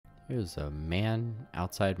There's a man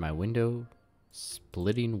outside my window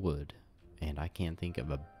splitting wood, and I can't think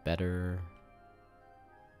of a better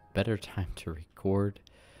time to record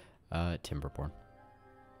Timberborn.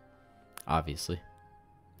 Obviously.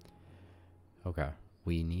 Okay,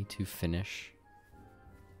 we need to finish.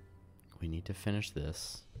 We need to finish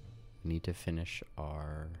this. We need to finish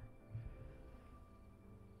our.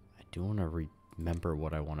 I do want to remember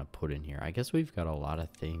what I want to put in here. I guess we've got a lot of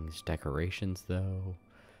things. Decorations, though.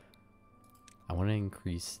 I want to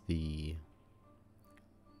increase the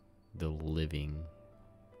living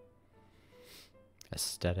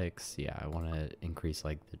aesthetics. Yeah, I want to increase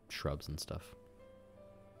like the shrubs and stuff.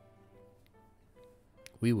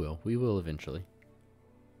 We will eventually.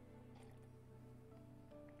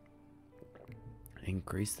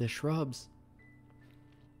 Increase the shrubs.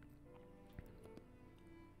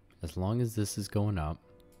 As long as this is going up.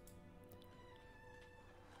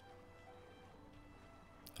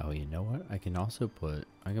 Oh, you know what? I can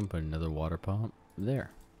put another water pump there.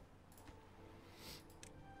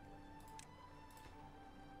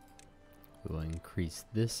 We'll increase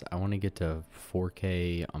this. I want to get to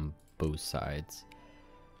 4K on both sides.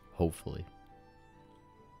 Hopefully.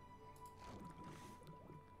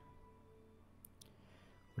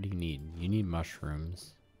 What do you need? You need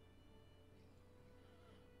mushrooms.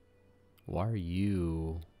 Why are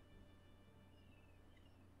you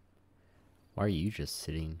just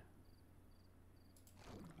sitting?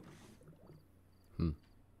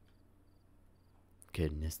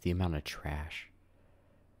 Goodness, the amount of trash.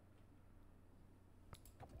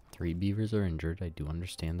 3 beavers are injured. I do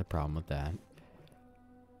understand the problem with that.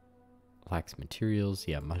 Lacks materials.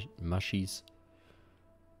 Yeah, mushies.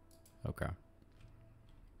 Okay.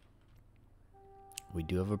 We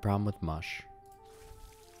do have a problem with mush.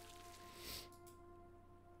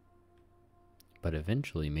 But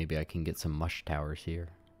eventually, maybe I can get some mush towers here.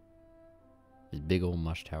 These big old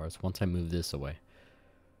mush towers, once I move this away.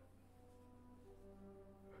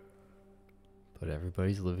 Put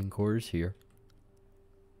everybody's living quarters here.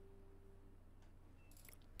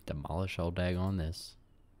 Demolish all daggone this.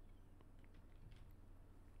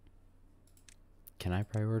 Can I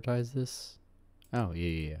prioritize this? Oh,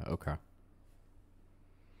 yeah, okay.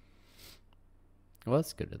 Well,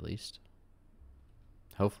 that's good at least.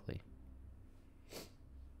 Hopefully.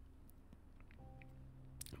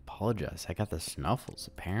 Apologize, I got the snuffles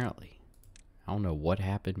apparently. I don't know what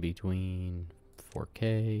happened between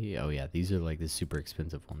 4K. Oh yeah, these are like the super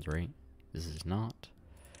expensive ones, right? This is not.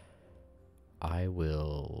 I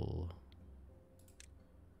will.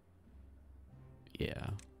 Yeah.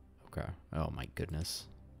 Okay. Oh my goodness.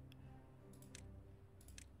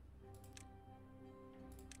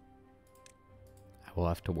 I will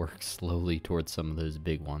have to work slowly towards some of those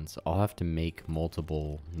big ones. I'll have to make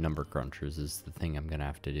multiple number crunchers is the thing I'm gonna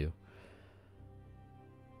have to do.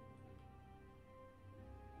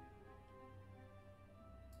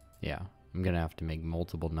 Yeah, I'm gonna have to make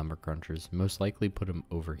multiple number crunchers. Most likely put them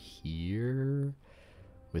over here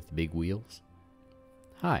with big wheels.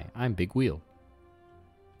 Hi, I'm Big Wheel.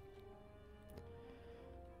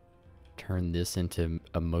 Turn this into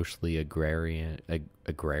a mostly agrarian.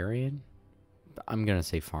 I'm gonna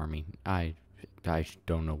say farming. I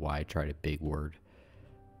don't know why I tried a big word.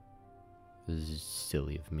 This is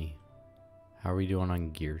silly of me. How are we doing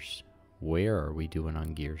on gears? Where are we doing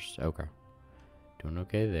on gears? Okay. Doing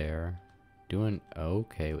okay there. Doing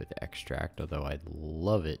okay with extract, although I'd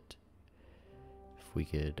love it if we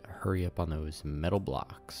could hurry up on those metal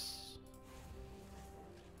blocks.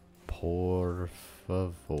 Por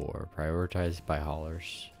favor. Prioritized by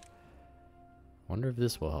haulers. Wonder if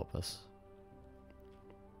this will help us.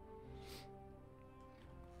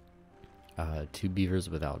 2 beavers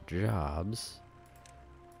without jobs.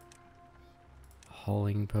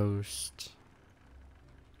 Hauling post.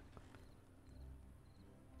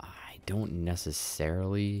 I don't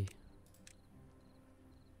necessarily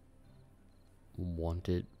want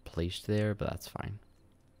it placed there, but that's fine.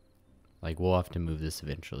 Like, we'll have to move this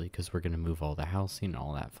eventually because we're going to move all the housing and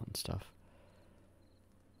all that fun stuff.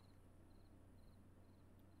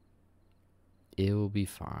 It will be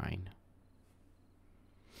fine.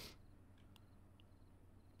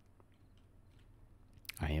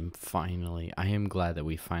 I am glad that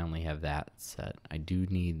we finally have that set. I do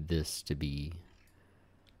need this to be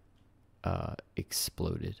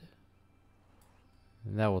exploded.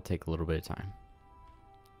 That will take a little bit of time.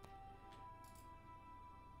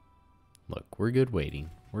 Look, we're good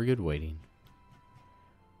waiting. We're good waiting.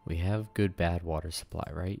 We have good bad water supply,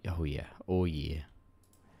 right? Oh yeah. Oh yeah.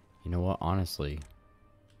 You know what? Honestly,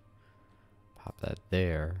 pop that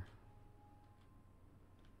there.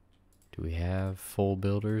 Do we have full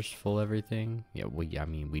builders, full everything? Yeah, I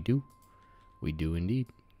mean, we do. We do indeed.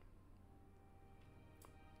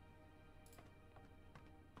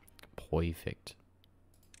 Perfect.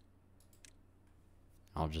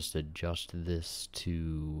 I'll just adjust this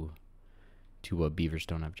to what beavers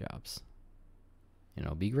don't have jobs. And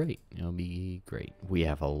it'll be great. It'll be great. We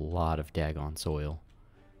have a lot of daggone soil.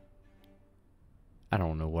 I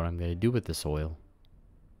don't know what I'm going to do with the soil.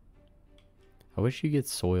 I wish you get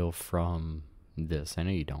soil from this. I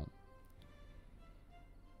know you don't.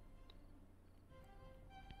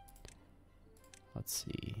 Let's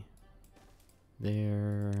see.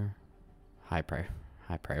 There. High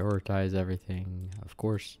prioritize everything, of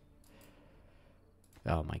course.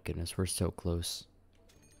 Oh my goodness, we're so close.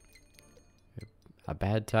 A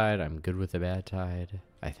bad tide, I'm good with a bad tide,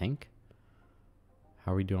 I think.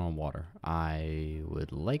 How are we doing on water? I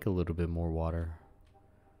would like a little bit more water.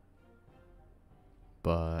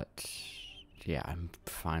 But yeah, I'm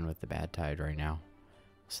fine with the bad tide right now.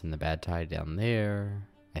 Send the bad tide down there.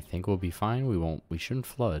 I think we'll be fine. We shouldn't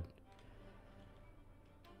flood.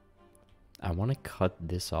 I want to cut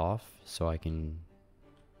this off so I can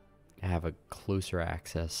have a closer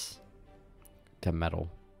access to metal.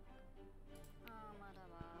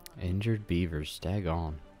 Injured beavers,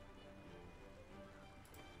 daggone.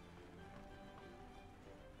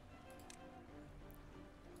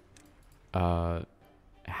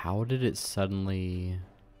 How did it suddenly...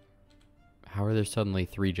 How are there suddenly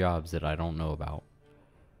 3 jobs that I don't know about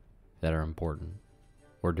that are important?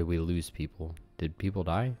 Or did we lose people? Did people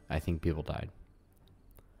die? I think people died.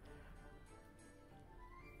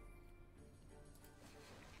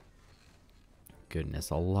 Goodness,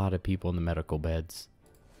 a lot of people in the medical beds.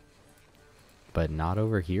 But not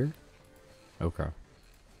over here? Okay.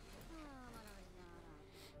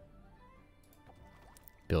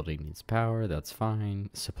 Building needs power, that's fine.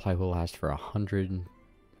 Supply will last for 100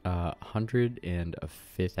 and a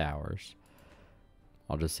fifth hours.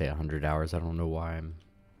 I'll just say 100 hours. I don't know why I'm...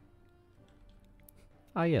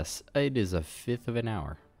 Ah, yes, it is a fifth of an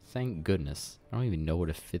hour. Thank goodness. I don't even know what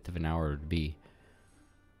a fifth of an hour would be.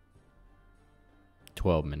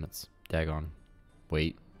 12 minutes. Daggone.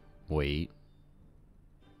 Wait.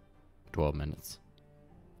 12 minutes.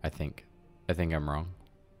 I think I'm wrong.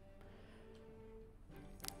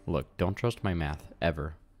 Look, don't trust my math,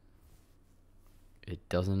 ever. It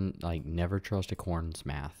doesn't, like, never trust a corn's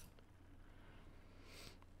math.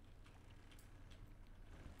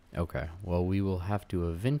 Okay, well, we will have to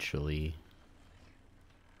eventually...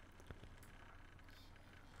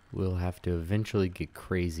 We'll have to eventually get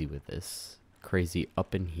crazy with this. Crazy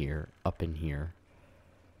up in here,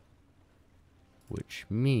 which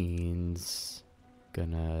means...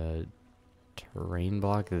 Gonna... terrain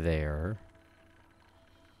block there.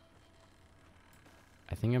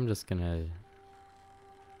 I think I'm just gonna...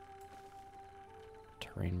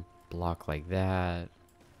 terrain block like that.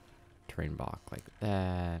 Terrain block like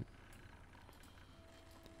that.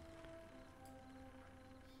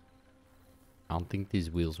 I don't think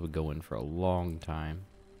these wheels would go in for a long time.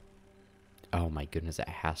 Oh my goodness, it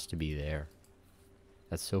has to be there.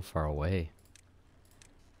 That's so far away.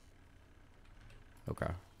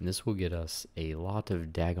 Okay, and this will get us a lot of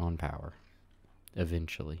daggone power.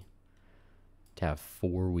 Eventually. To have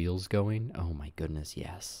 4 wheels going, oh my goodness,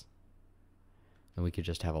 yes. Then we could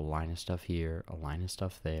just have a line of stuff here, a line of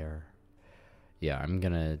stuff there. Yeah, I'm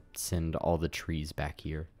gonna send all the trees back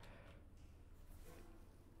here.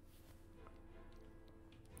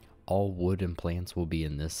 All wood and plants will be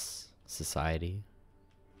in this society,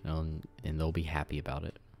 and they'll be happy about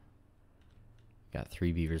it. Got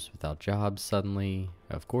 3 beavers without jobs suddenly,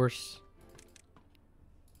 of course.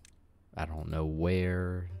 I don't know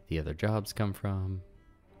where the other jobs come from.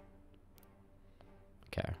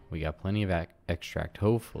 Okay, we got plenty of extract,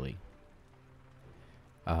 hopefully.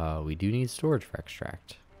 We do need storage for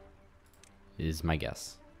extract, is my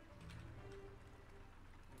guess.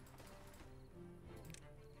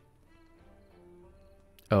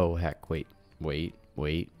 Oh, heck, wait.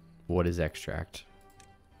 What is extract?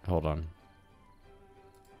 Hold on.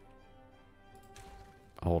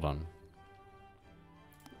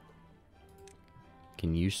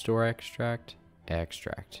 Can you store extract?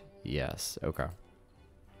 Extract. Yes, okay.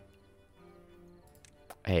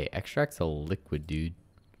 Hey, extract's a liquid, dude.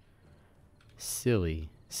 Silly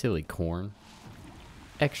corn.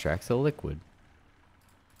 Extract's a liquid.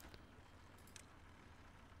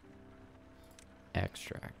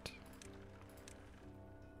 Extract.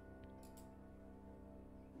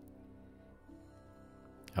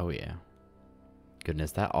 Oh yeah.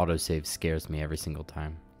 Goodness, that autosave scares me every single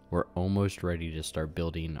time. We're almost ready to start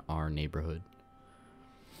building our neighborhood.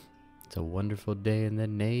 It's a wonderful day in the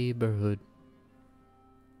neighborhood.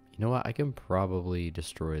 You know what? I can probably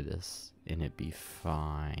destroy this and it'd be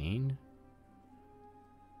fine.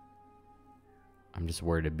 I'm just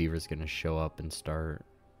worried a beaver's gonna show up and start.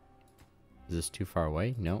 Is this too far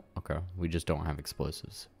away? No? Okay. We just don't have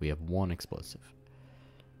explosives. We have one explosive.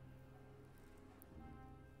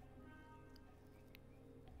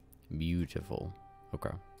 Beautiful.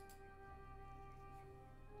 Okay.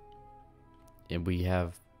 And we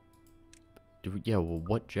have... yeah, well,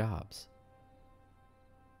 what jobs?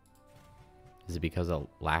 Is it because it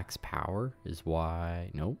lacks power? Is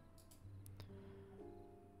why... Nope.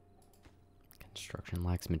 Construction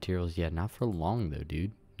lacks materials. Yeah, not for long, though,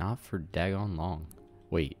 dude. Not for daggone long.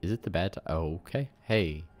 Wait, is it the bad time? Oh, okay.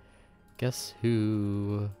 Hey, guess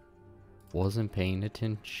who wasn't paying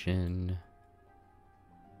attention?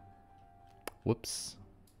 Whoops.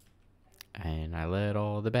 And I let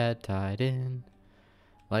all the bad tide in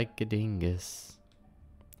like a dingus.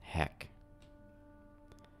 Heck.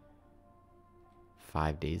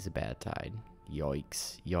 5 days of bad tide.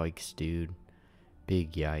 Yikes. Yikes, dude.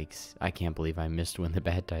 Big yikes. I can't believe I missed when the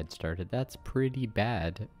bad tide started. That's pretty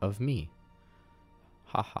bad of me.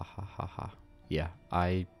 Ha ha ha ha ha. Yeah,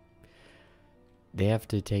 they have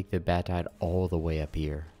to take the bad tide all the way up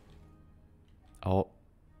here.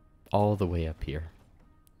 All the way up here.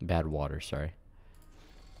 Bad water, sorry.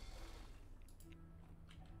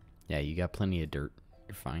 Yeah, you got plenty of dirt.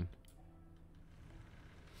 You're fine.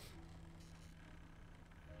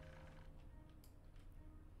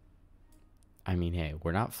 I mean, hey,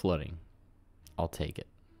 we're not flooding. I'll take it.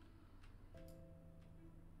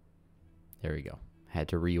 There we go. Had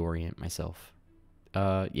to reorient myself.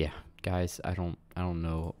 Yeah, guys, I don't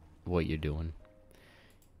know what you're doing.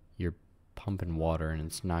 You're pumping water and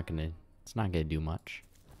it's not gonna do much.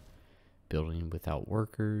 Building without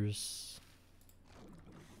workers.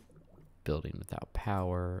 Building without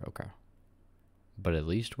power. Okay. But at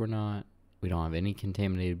least we don't have any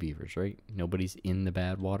contaminated beavers, right? Nobody's in the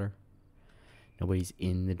bad water. Nobody's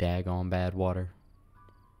in the daggone bad water.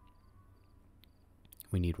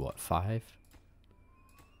 We need what, 5?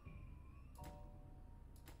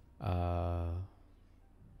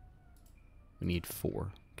 We need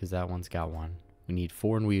 4, because that one's got 1. We need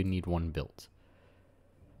 4 and we need 1 built.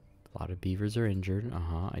 A lot of beavers are injured.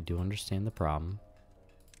 I do understand the problem.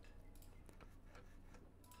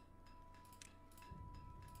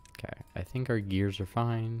 Okay, I think our gears are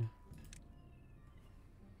fine.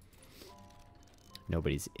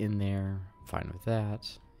 Nobody's in there. Fine with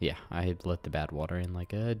that. Yeah, I had let the bad water in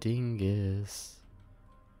like a dingus.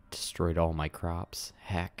 Destroyed all my crops.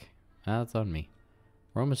 Heck, that's on me.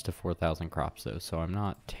 We're almost to 4,000 crops though, so I'm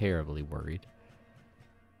not terribly worried.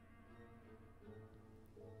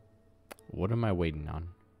 What am I waiting on?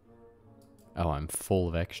 Oh, I'm full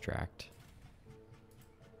of extract.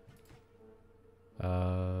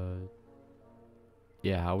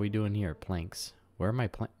 Yeah, how are we doing here? Planks. Where are my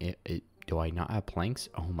planks? Do I not have planks?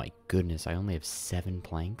 Oh my goodness, I only have 7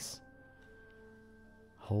 planks.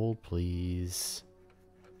 Hold, please.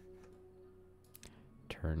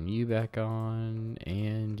 Turn you back on,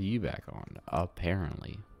 and you back on,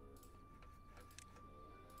 apparently.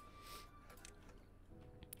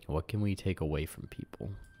 What can we take away from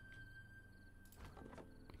people?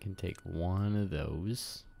 We can take one of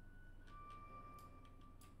those.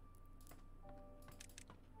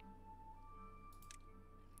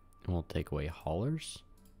 And we'll take away haulers.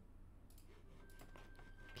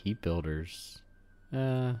 Keep builders.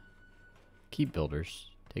 Keep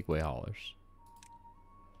builders. Take away haulers.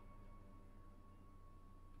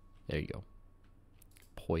 There you go.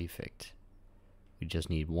 Perfect. We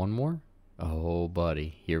just need one more. Oh,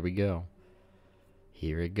 buddy. Here we go.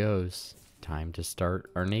 Here it goes. Time to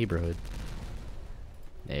start our neighborhood.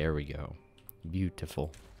 There we go.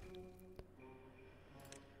 Beautiful.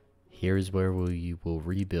 Here's where we will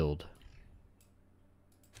rebuild.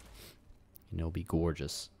 And it'll be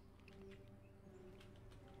gorgeous.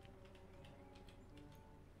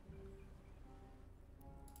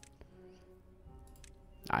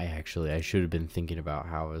 I should have been thinking about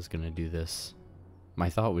how I was going to do this. My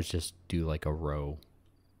thought was just do like a row.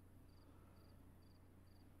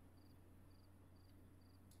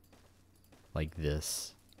 Like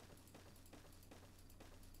this.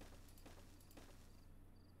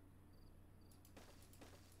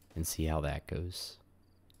 And see how that goes.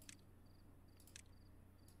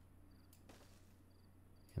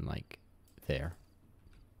 And like there.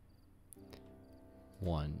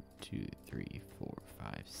 1, 2, 3, 4,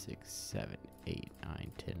 5, 6, 7, 8,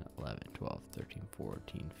 9, 10, 11, 12, 13,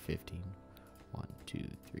 14, 15. 1, 2,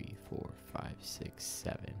 3, 4, 5, 6,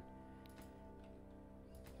 7.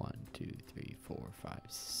 1, 2, 3, 4, 5,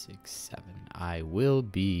 6, 7. I will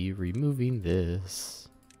be removing this.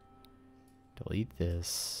 Delete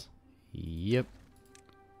this. Yep.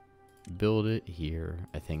 Build it here,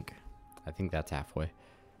 I think. I think that's halfway.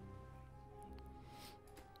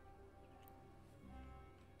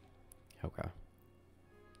 Okay.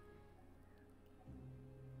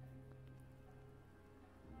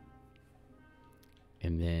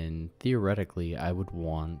 And then theoretically, I would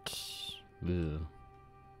want. Ugh.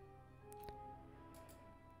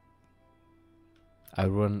 I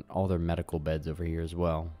would want all their medical beds over here as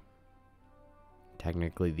well.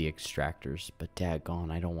 Technically the extractors, but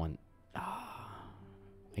daggone, I don't want.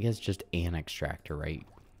 I guess just an extractor, right?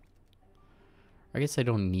 I guess I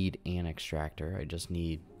don't need an extractor. I just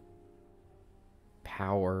need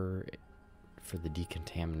power for the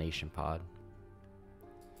decontamination pod.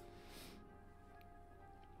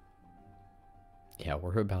 Yeah,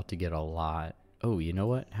 we're about to get a lot. Oh, you know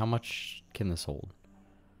what? How much can this hold?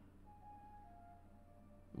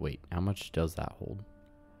 Wait, how much does that hold?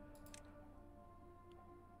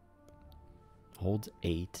 Holds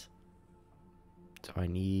 8. So I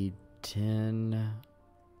need 10,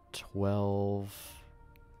 12.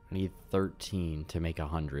 I need 13 to make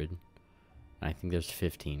 100. And I think there's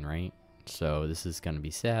 15, right? So this is going to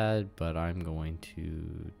be sad, but I'm going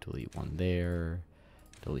to delete one there,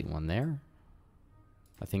 delete one there.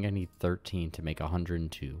 I think I need 13 to make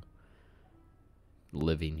 102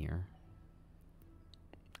 living here.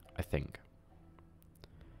 I think.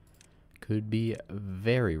 Could be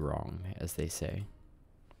very wrong, as they say.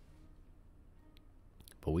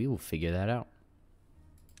 But we will figure that out.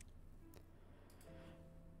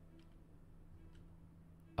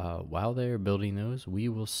 While they're building those, we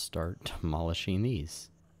will start demolishing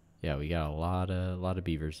these. Yeah, we got a lot of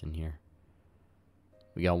beavers in here.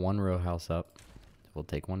 We got one row house up. We'll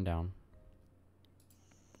take one down.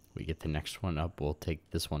 We get the next one up. We'll take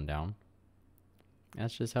this one down.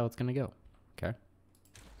 That's just how it's gonna go. Okay.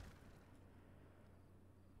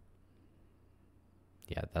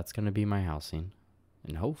 Yeah, that's gonna be my housing,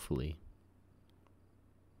 and hopefully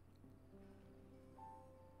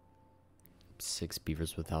 6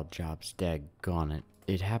 beavers without jobs. Daggone it.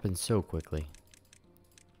 It happened so quickly.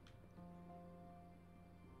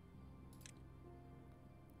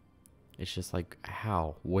 It's just like,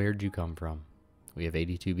 how? Where'd you come from? We have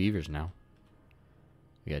 82 beavers now.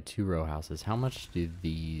 We got 2 row houses. How much do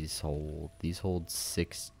these hold? These hold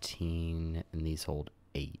 16, and these hold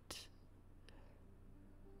 8.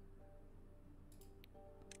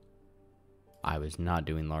 I was not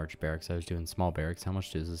doing large barracks. I was doing small barracks. How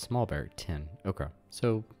much does a small barrack? 10. Okay.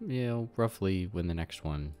 So, you know, roughly when the next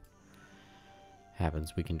one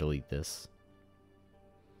happens, we can delete this.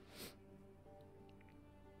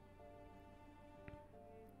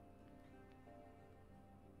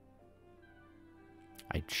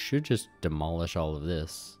 I should just demolish all of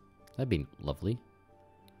this. That'd be lovely.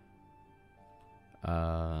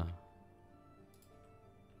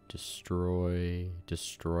 Destroy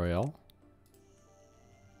all.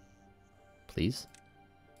 Please.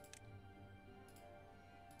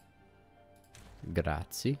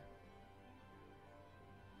 Grazie.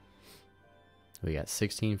 We got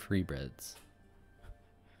 16 free breads.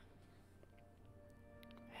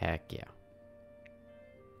 Heck yeah.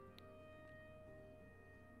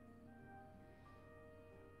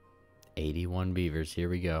 $81 beavers. Here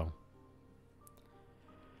we go.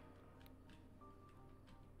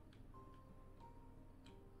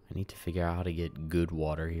 I need to figure out how to get good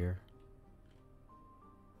water here.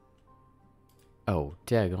 Oh,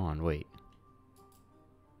 daggone, wait.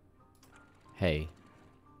 Hey.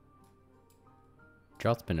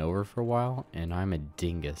 Drought's been over for a while, and I'm a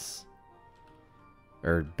dingus.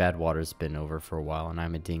 Or bad water's been over for a while, and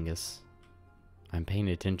I'm a dingus. I'm paying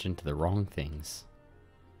attention to the wrong things.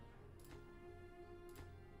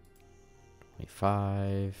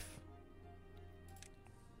 25.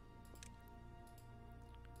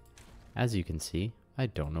 As you can see, I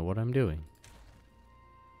don't know what I'm doing.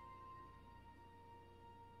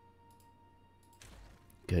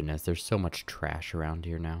 Goodness, there's so much trash around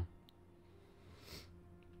here now.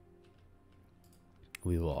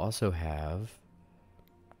 We will also have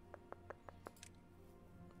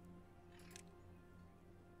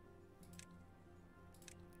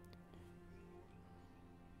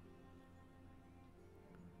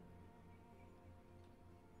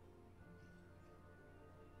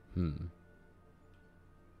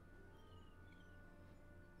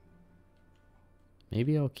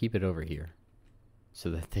maybe I'll keep it over here so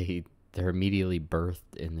that they're immediately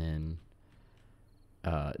birthed and then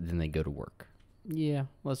they go to work. Yeah,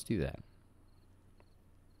 let's do that.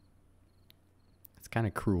 It's kind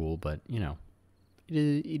of cruel, but you know,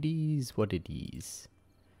 it is what it is.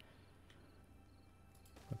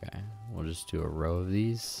 Okay, we'll just do a row of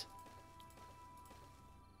these.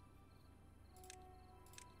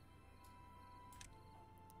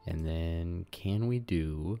 And then can we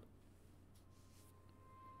do,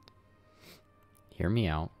 hear me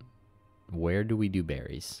out, where do we do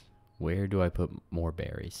berries? Where do I put more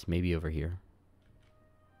berries? Maybe over here.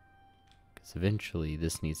 Because eventually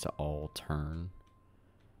this needs to all turn.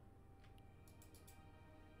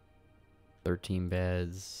 13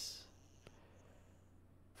 beds.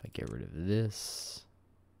 If I get rid of this.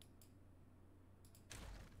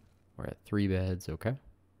 We're at 3 beds, okay.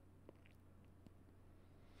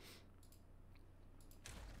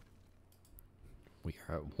 We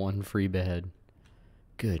are at 1 free bed.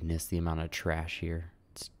 Goodness, the amount of trash here.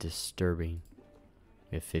 It's disturbing.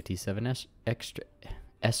 We have 57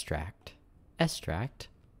 extract.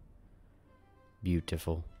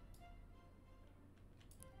 Beautiful.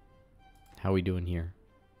 How we doing here?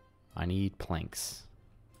 I need planks.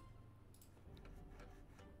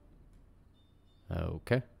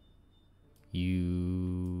 Okay.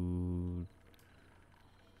 You...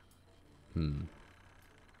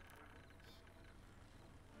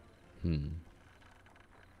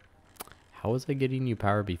 How was I getting you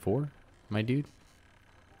power before, my dude?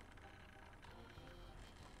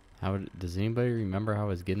 Does anybody remember how I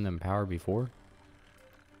was getting them power before?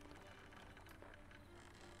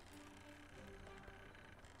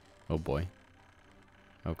 Oh boy.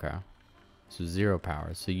 Okay. So 0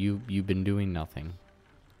 power. So you've been doing nothing.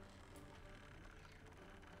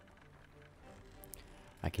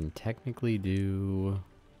 I can technically do...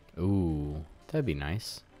 Ooh, that'd be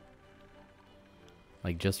nice.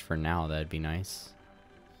 Like, just for now, that'd be nice.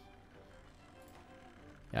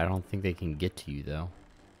 I don't think they can get to you, though.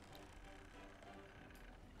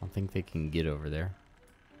 I don't think they can get over there.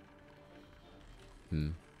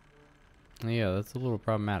 Yeah, that's a little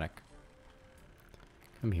problematic.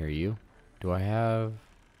 Come here, you. Do I have...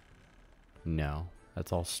 No.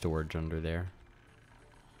 That's all storage under there.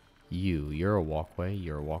 You're a walkway.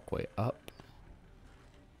 You're a walkway up.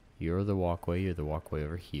 You're the walkway. You're the walkway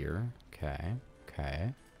over here. Okay.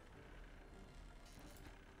 Okay.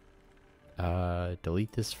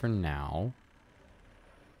 Delete this for now.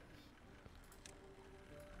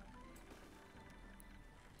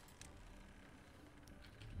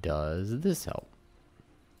 Does this help?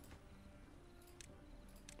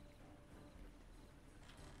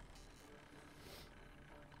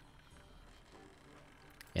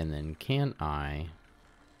 And then can I...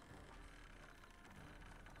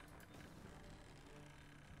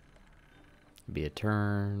 be a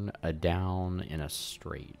turn, a down, and a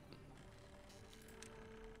straight.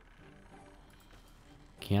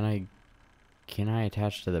 Can I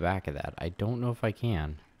attach to the back of that? I don't know if I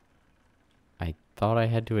can. I thought I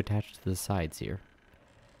had to attach to the sides here.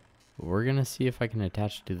 We're gonna see if I can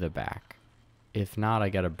attach to the back. If not, I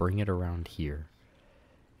gotta bring it around here.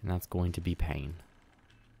 And that's going to be pain.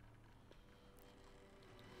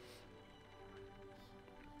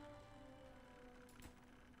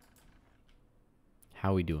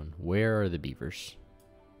 How we doing? Where are the beavers?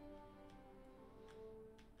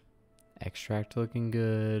 Extract looking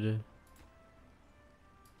good.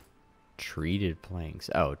 Treated planks.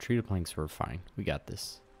 Oh, treated planks were fine. We got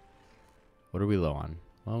this. What are we low on?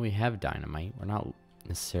 Well, we have dynamite. We're not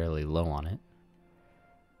necessarily low on it.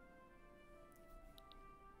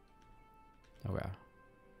 Okay.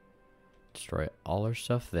 Destroy all our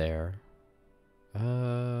stuff there.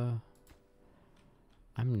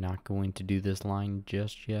 I'm not going to do this line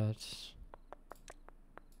just yet.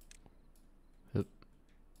 Oop.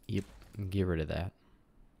 Yep, get rid of that.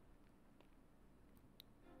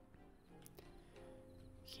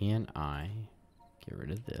 Can I get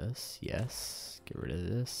rid of this? Yes. Get rid of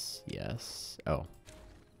this? Yes. Oh.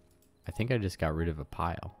 I think I just got rid of a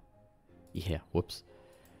pile. Yeah, whoops.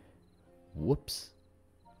 Whoops.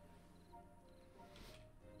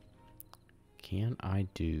 Can I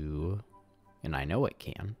do... And I know it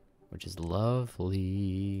can, which is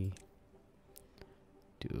lovely.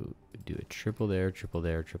 Do a triple there, triple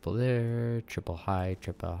there, triple there, triple high,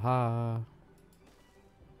 triple ha.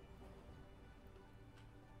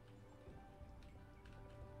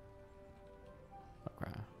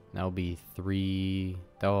 Okay, that'll be 3.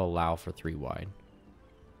 That'll allow for 3 wide.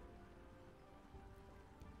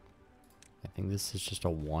 I think this is just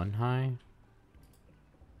a 1 high.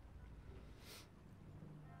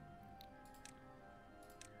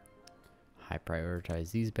 High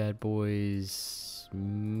prioritize these bad boys.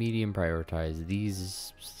 Medium prioritize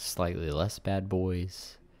these slightly less bad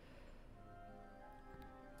boys.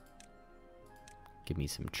 Give me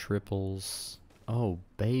some triples. Oh,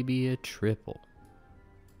 baby, a triple.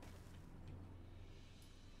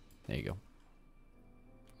 There you go.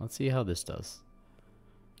 Let's see how this does.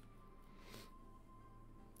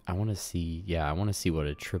 I want to see, yeah, I want to see what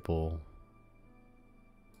a triple...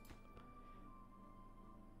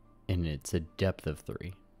 And it's a depth of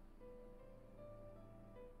 3.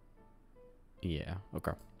 Yeah,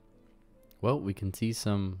 okay. Well, we can see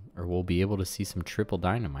some, or we'll be able to see some triple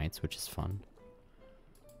dynamites, which is fun.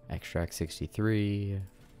 Extract 63.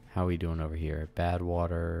 How are we doing over here? Bad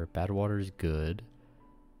water. Bad water is good.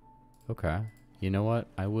 Okay. You know what?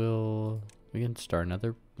 We can start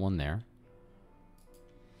another one there.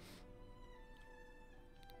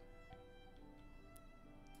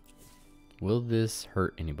 Will this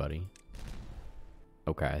hurt anybody?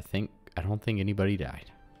 Okay, I don't think anybody died.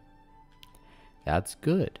 That's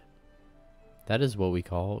good. That is what we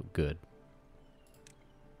call good.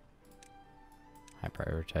 I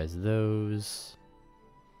prioritize those.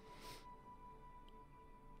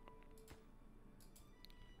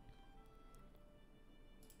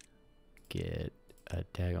 Get a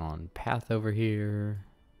daggone path over here.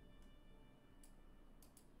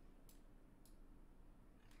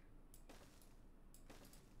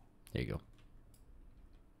 There you go.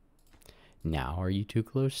 Now, are you too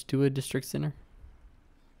close to a district center?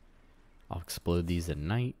 I'll explode these at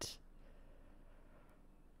night.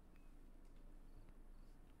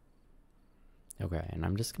 Okay, and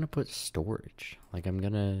I'm just gonna put storage. Like, I'm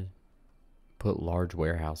gonna put large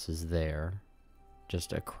warehouses there,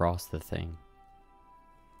 just across the thing.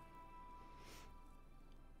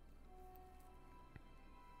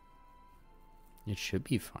 It should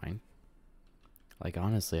be fine. Like,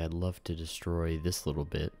 honestly, I'd love to destroy this little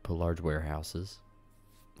bit, put large warehouses.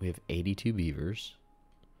 We have 82 beavers.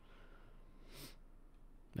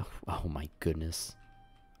 Oh my goodness.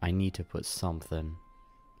 I need to put something.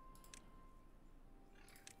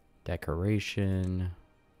 Decoration.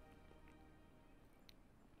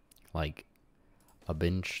 Like, a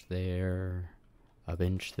bench there. A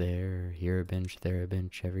bench there. Here a bench, there a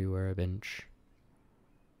bench, everywhere a bench.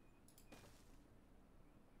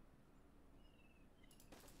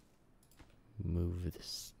 Move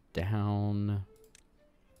this down.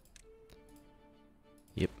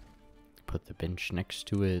 Yep. Put the bench next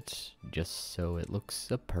to it just so it looks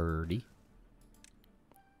purty.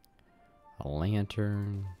 A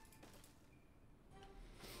lantern.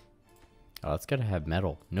 Oh, it's gotta have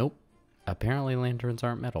metal. Nope. Apparently lanterns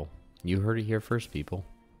aren't metal. You heard it here first, people.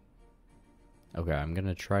 Okay, I'm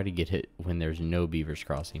gonna try to get it when there's no beavers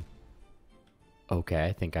crossing. Okay,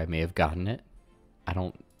 I think I may have gotten it. I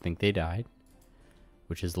don't think they died,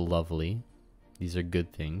 which is lovely. These are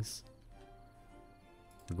good things.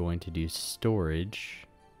 We're going to do storage.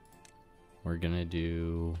 We're gonna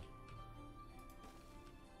do...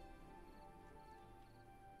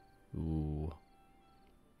 Ooh.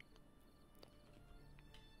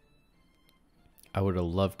 I would have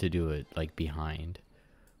loved to do it like behind,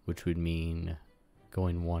 which would mean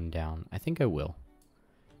going one down. I think I will.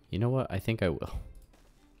 You know what? I think I will.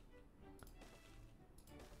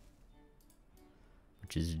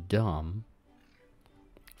 Which is dumb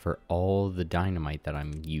for all the dynamite that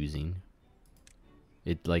I'm using.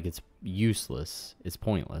 It's useless. It's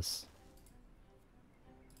pointless.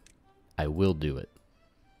 I will do it.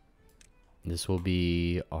 This will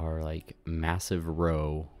be our like massive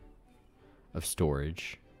row of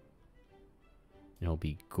storage. It'll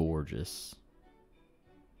be gorgeous.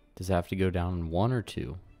 Does it have to go down 1 or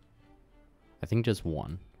 2? I think just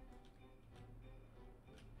 1.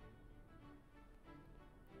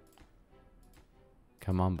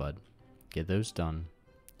 Come on, bud. Get those done.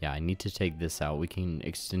 Yeah, I need to take this out. We can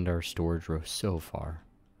extend our storage row so far.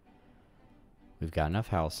 We've got enough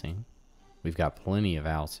housing. We've got plenty of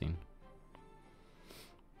housing.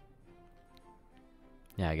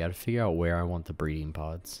 Yeah, I gotta figure out where I want the breeding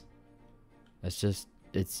pods. It's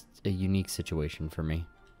a unique situation for me.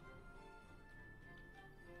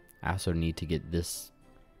 I also need to get this,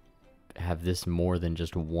 have this more than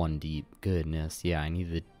just 1 deep. Goodness, yeah, I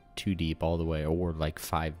need the 2 deep all the way, or like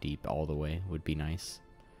 5 deep all the way would be nice.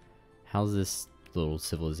 How's this little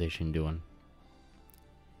civilization doing?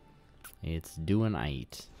 It's doing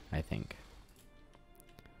aight, I think.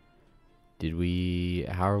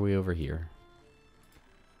 How are we over here?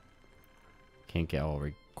 Can't get all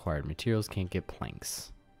required materials, can't get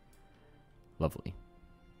planks. Lovely.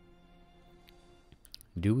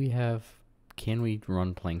 Can we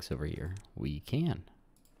run planks over here? We can.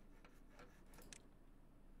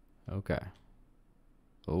 Okay.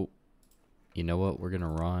 Oh, you know what? We're gonna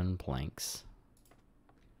run planks.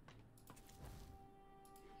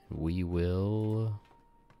 we will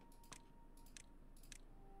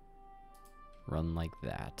run like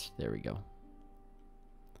that. There we go.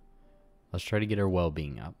 Let's try to get our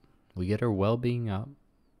well-being up. We get our well-being up,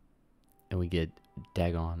 and we get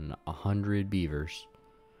daggone 100 beavers.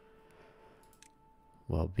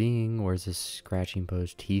 Well-being, where's this scratching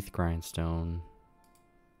post? Teeth grindstone.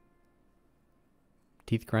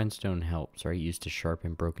 Teeth grindstone helps, right? Used to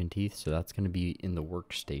sharpen broken teeth, so that's going to be in the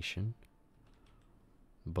workstation.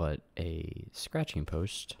 But a scratching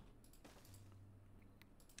post.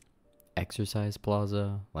 Exercise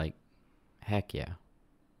plaza, like, heck yeah.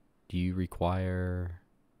 Do you require...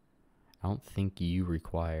 I don't think you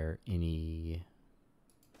require any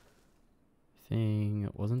thing.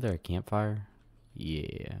 Wasn't there a campfire?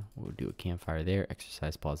 Yeah, we'll do a campfire there.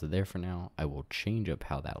 Exercise plaza there for now. I will change up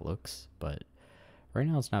how that looks, but right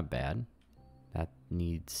now it's not bad. That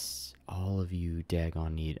needs... all of you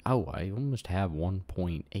daggone need... oh, I almost have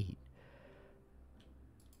 1.8.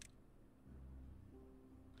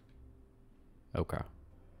 Okay.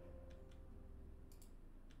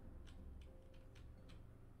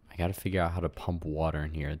 I gotta figure out how to pump water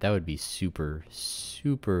in here. That would be super,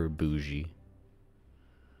 super bougie.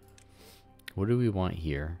 What do we want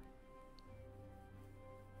here?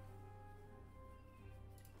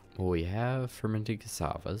 Well, we have fermented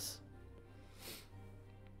cassavas.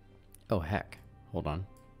 Oh, heck. Hold on.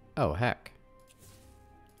 Oh, heck.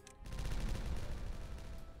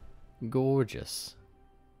 Gorgeous.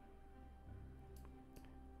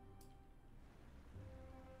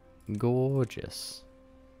 Gorgeous.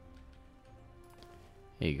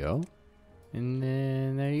 There you go. And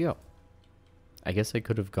then there you go. I guess I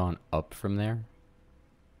could have gone up from there.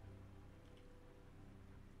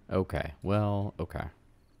 Okay. Well, okay.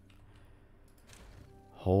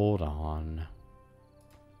 Hold on.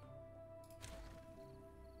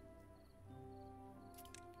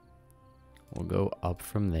 We'll go up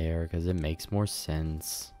from there because it makes more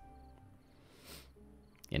sense.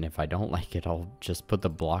 And if I don't like it, I'll just put the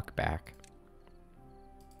block back.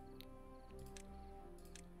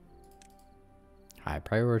 I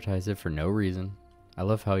prioritize it for no reason. I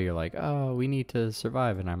love how you're like, oh, we need to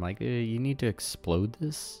survive. And I'm like, you need to explode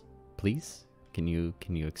this, please? Can you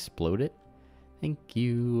explode it? Thank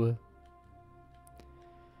you.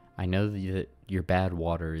 I know that your bad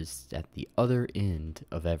water is at the other end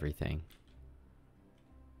of everything.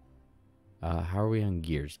 How are we on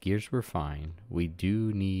gears? Gears were fine. We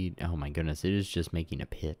do need... oh my goodness, it is just making a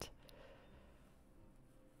pit.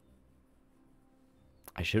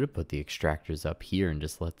 I should have put the extractors up here and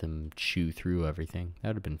just let them chew through everything. That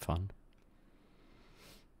would have been fun.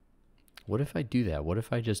 What if I do that? What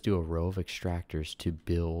if I just do a row of extractors to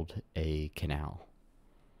build a canal?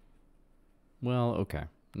 Well, okay.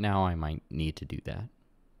 Now I might need to do that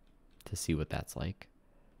to see what that's like.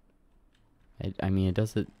 I mean, it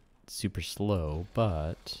does it super slow,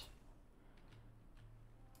 but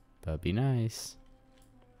that'd be nice.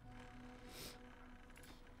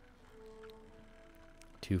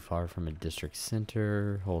 Too far from a district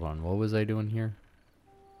center. Hold on, what was I doing here?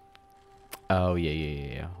 Oh,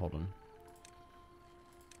 yeah. Hold on.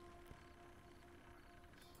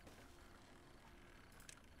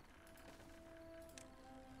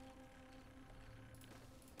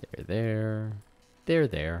 They're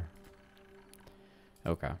there.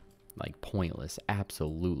 Okay. Like, pointless.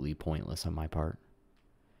 Absolutely pointless on my part.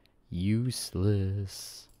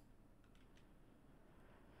 Useless.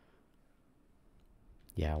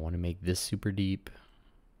 Yeah, I want to make this super deep.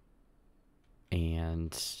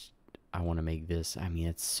 And I want to make this... I mean,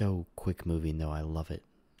 it's so quick moving, though. I love it.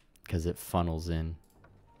 Because it funnels in.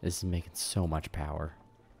 This is making so much power.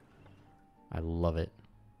 I love it.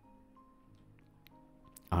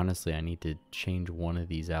 Honestly, I need to change one of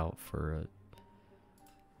these out for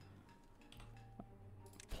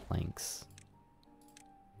planks.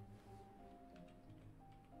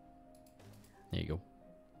 There you go.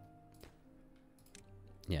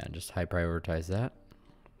 Yeah, just high prioritize that.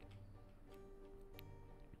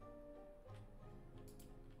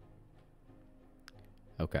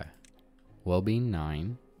 Okay. Well-being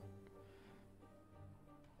 9.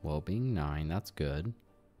 Well-being 9, that's good.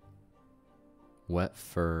 Wet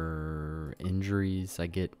for injuries. I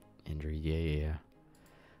get injury. Yeah.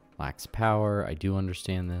 Lacks power. I do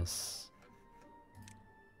understand this.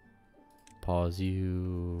 Pause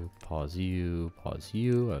you. Pause you. Pause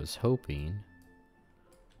you. I was hoping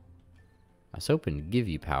to give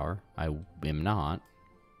you power. I am not.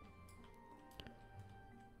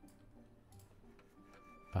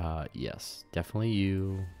 Yes. Definitely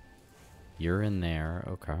you. You're in there.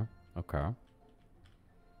 Okay. Okay.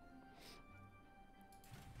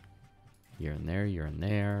 You're in there, you're in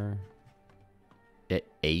there.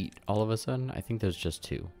 It 8 all of a sudden? I think there's just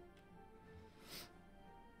 2.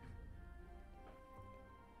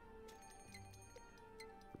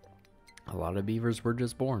 A lot of beavers were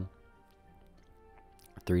just born.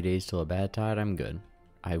 3 days till a bad tide, I'm good.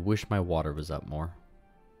 I wish my water was up more.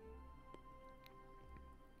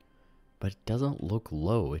 But it doesn't look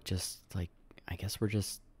low. It just, like, I guess we're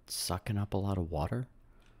just sucking up a lot of water.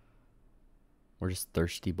 We're just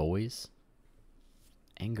thirsty boys.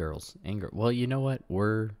 And girls. Well, you know what?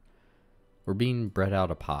 We're being bred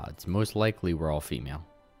out of pods. Most likely we're all female.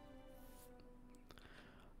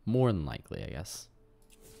 More than likely, I guess.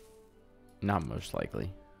 Not most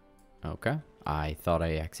likely. Okay. I thought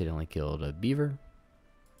I accidentally killed a beaver.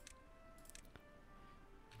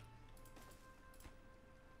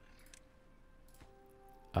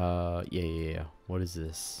 Yeah. What is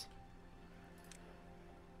this?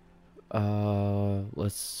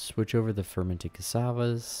 Let's switch over the fermented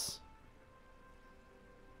cassavas.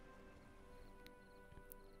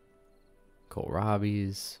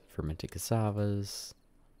 Kohlrabies, fermented cassavas.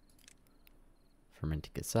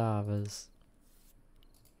 Fermented cassavas.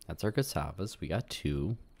 That's our cassavas. We got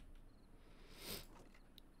 2.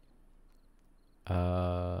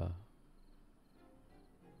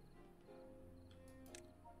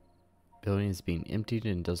 Building is being emptied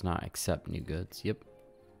and does not accept new goods. Yep.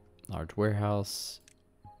 Large warehouse.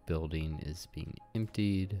 Building is being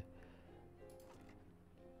emptied.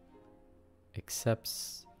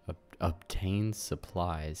 Accepts. Obtains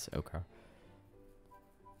supplies. Okay.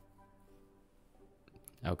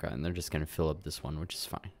 Okay, and they're just going to fill up this one, which is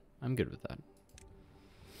fine. I'm good with that.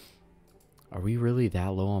 Are we really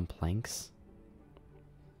that low on planks?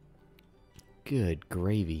 Good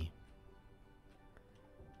gravy.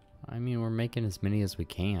 I mean, we're making as many as we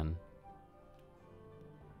can.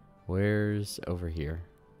 Where's over here?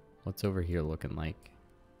 What's over here looking like?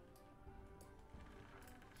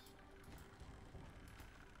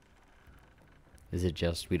 Is it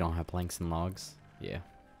just we don't have planks and logs? Yeah,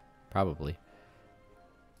 probably.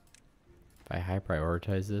 If I high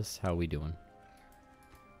prioritize this, how are we doing?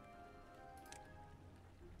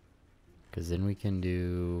 Because then we can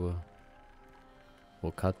do...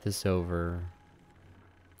 We'll cut this over,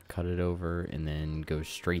 cut it over, and then go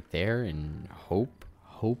straight there and hope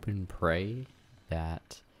and pray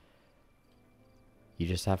that you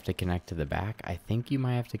just have to connect to the back. I think you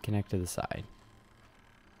might have to connect to the side.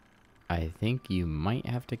 I think you might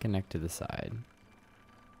have to connect to the side.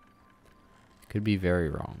 Could be very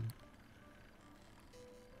wrong.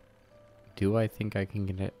 Do I think I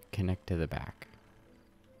can connect to the back?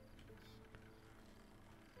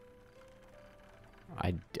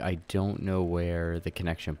 I don't know where the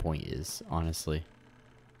connection point is, honestly.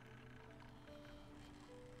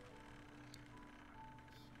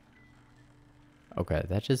 Okay,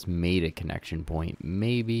 that just made a connection point.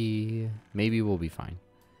 Maybe we'll be fine.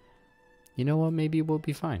 You know what? Maybe we'll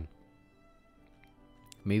be fine.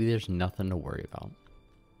 Maybe there's nothing to worry about.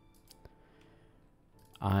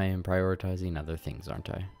 I am prioritizing other things, aren't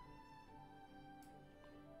I?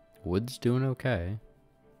 Wood's doing okay.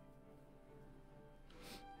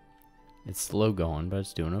 It's slow going, but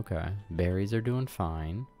it's doing okay. Berries are doing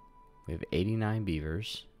fine. We have 89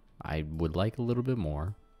 beavers. I would like a little bit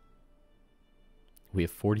more. We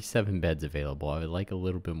have 47 beds available. I would like a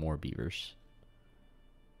little bit more beavers.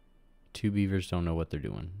 2 beavers don't know what they're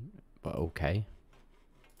doing. But okay.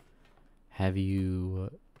 Have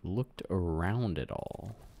you looked around at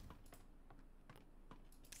all?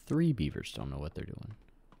 3 beavers don't know what they're doing.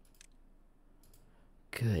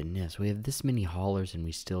 Goodness, we have this many haulers and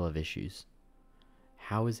we still have issues.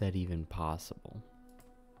 How is that even possible?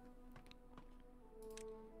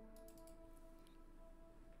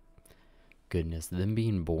 Goodness, them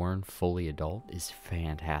being born fully adult is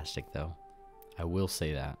fantastic though. I will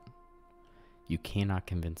say that. You cannot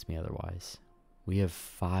convince me otherwise. We have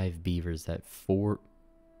 5 beavers that 4...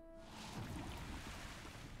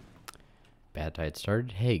 Bad tide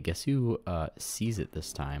started. Hey, guess who sees it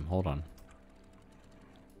this time? Hold on.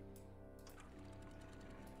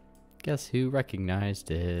 Guess who recognized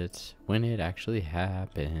it when it actually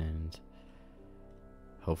happened?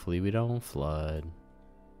 Hopefully we don't flood.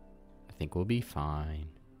 I think we'll be fine.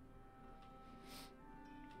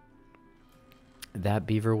 That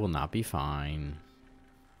beaver will not be fine.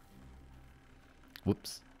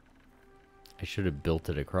 Whoops. I should have built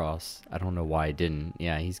it across. I don't know why I didn't.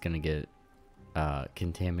 Yeah, he's gonna get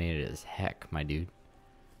contaminated as heck, my dude.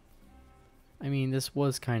 I mean, this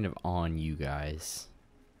was kind of on you guys.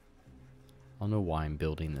 I don't know why I'm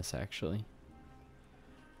building this, actually.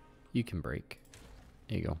 You can break.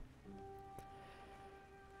 There you go.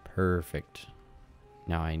 Perfect.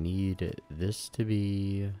 Now I need this to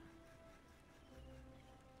be...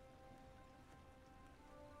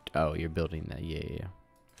 Oh, you're building that. Yeah, yeah, yeah.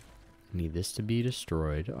 I need this to be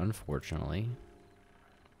destroyed, unfortunately.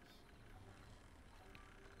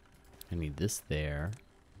 I need this there.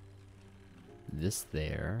 This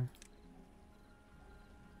there.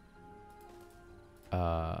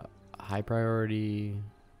 High priority.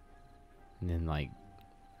 And then like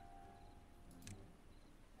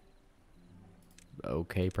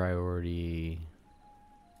okay priority.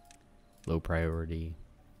 Low priority.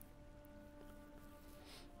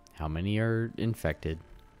 How many are infected?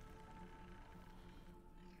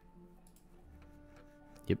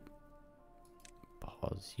 Yep.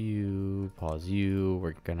 Pause you. Pause you.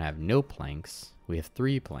 We're gonna have no planks. We have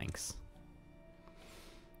 3 planks.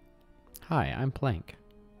 Hi, I'm Plank.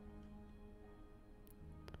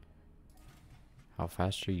 How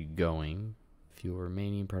fast are you going? Fuel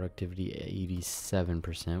remaining, productivity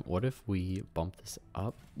 87%. What if we bump this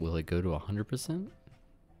up? Will it go to 100%?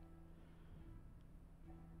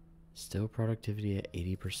 Still productivity at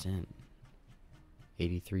 80%.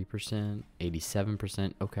 83%,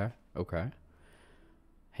 87%. Okay, okay.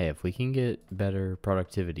 Hey, if we can get better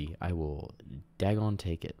productivity, I will daggone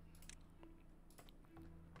take it.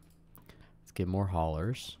 Let's get more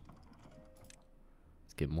haulers.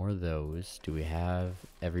 Let's get more of those. Do we have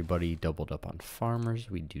everybody doubled up on farmers?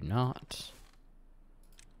 We do not.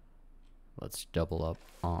 Let's double up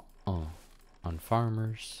on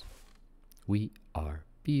farmers. We are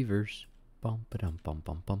beavers. Bum ba dum bum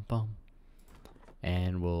bum bum bum.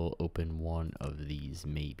 And we'll open one of these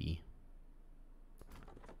maybe.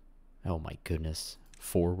 Oh my goodness.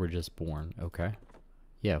 4 were just born. Okay.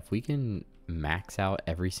 Yeah, if we can max out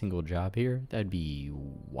every single job here, that'd be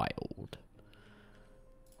wild.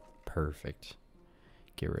 Perfect.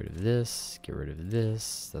 Get rid of this. Get rid of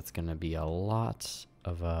this. That's gonna be a lot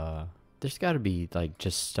of there's gotta be like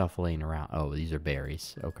just stuff laying around. Oh, these are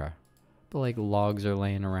berries. Okay. But like logs are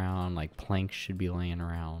laying around, like planks should be laying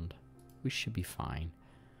around. We should be fine.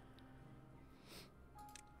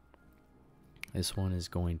 This one is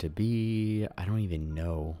going to be, I don't even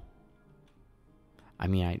know. I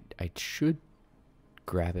mean, I should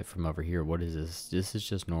grab it from over here. What is this? This is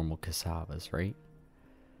just normal cassavas, right?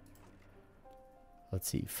 Let's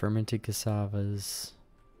see, fermented cassavas.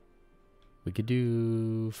 We could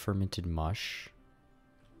do fermented mush.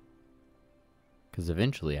 Because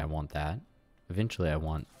eventually I want that. Eventually I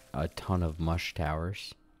want a ton of mush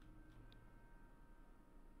towers.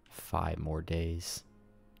 5 more days.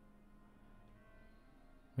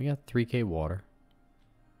 We got 3K water.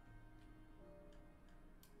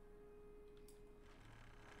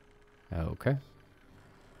 Okay.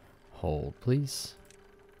 Hold, please.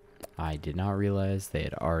 I did not realize they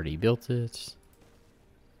had already built it.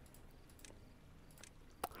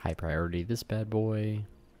 High priority, this bad boy.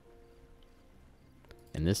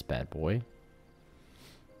 And this bad boy.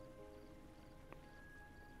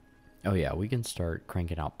 Oh yeah, we can start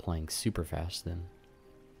cranking out planks super fast then.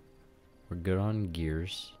 We're good on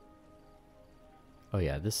gears. Oh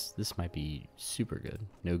yeah, this might be super good.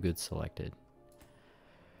 No good selected.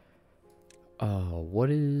 What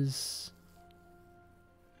is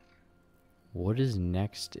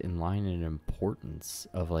next in line in importance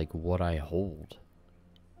of like what I hold?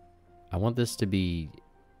 I want this to be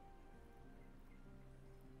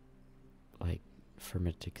like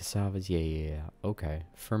fermented cassavas. Yeah. Okay.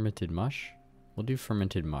 Fermented mush. We'll do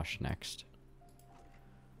fermented mush next.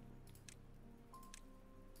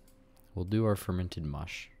 We'll do our fermented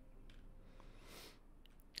mush.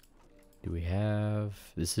 Do we have...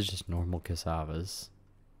 This is just normal cassavas.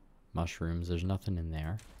 Mushrooms, there's nothing in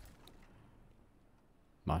there.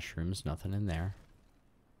 Mushrooms, nothing in there.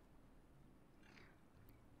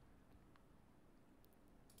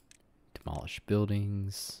 Demolish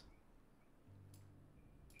buildings.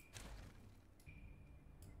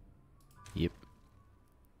 Yep.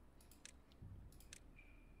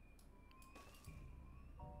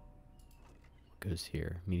 Goes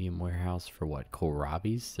here. Medium warehouse for what?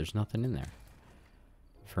 Kohlrabi's? There's nothing in there.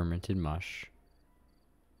 Fermented mush.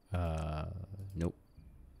 Nope.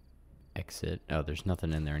 Exit. Oh, there's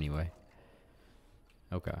nothing in there anyway.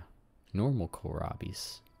 Okay. Normal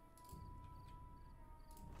kohlrabi's.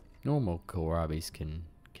 Normal kohlrabi's can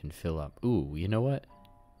fill up. Ooh, you know what?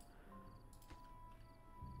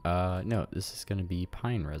 No, this is gonna be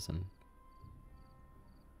pine resin.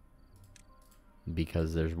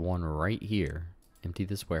 Because there's one right here. Empty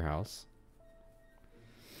this warehouse.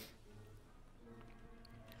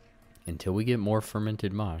 Until we get more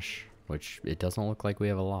fermented mush, which it doesn't look like we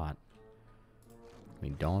have a lot. We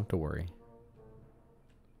don't have to worry.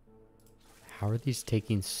 How are these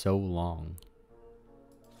taking so long?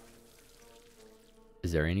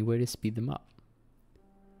 Is there any way to speed them up?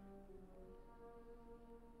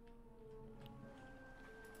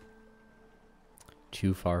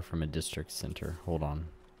 Too far from a district center. Hold on.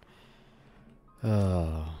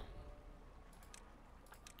 Oh.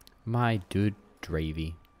 My dude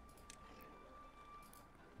Dravy.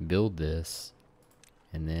 Build this.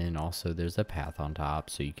 And then also there's a path on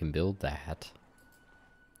top, so you can build that.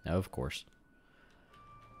 Of course.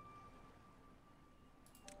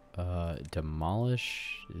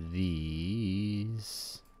 Demolish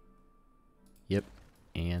these. Yep.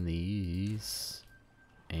 And these.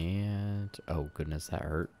 And, oh goodness, that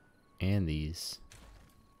hurt. And these.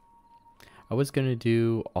 I was gonna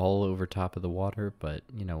do all over top of the water, but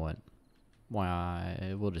you know what?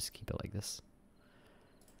 Why, we'll just keep it like this.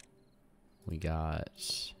 We got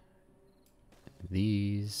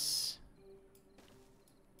these.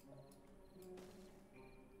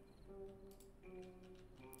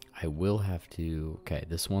 I will have to, okay,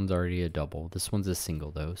 this one's already a double. This one's a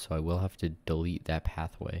single though, so I will have to delete that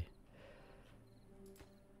pathway.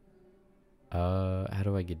 How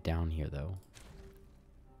do I get down here though?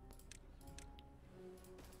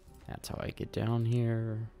 That's how I get down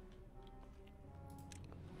here.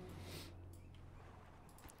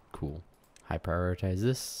 Cool. I prioritize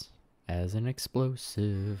this as an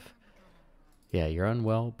explosive. Yeah, you're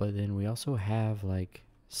unwell, but then we also have like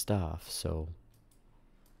stuff, so.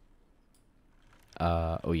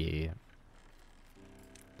 Oh yeah.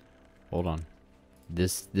 Hold on.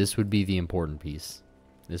 This would be the important piece.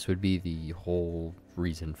 This would be the whole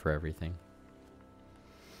reason for everything.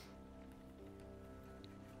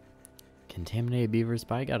 Contaminated beavers,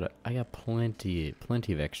 but I got plenty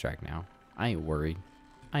of extract now. I ain't worried.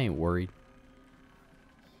 I ain't worried.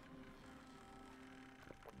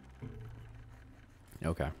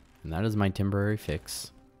 Okay, and that is my temporary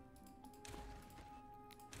fix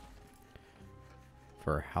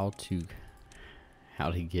for how to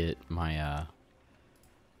get my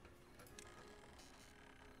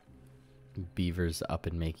beavers up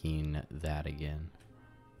and making that again.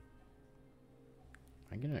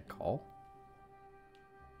 Am I getting a call?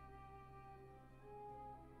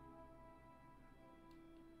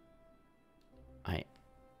 I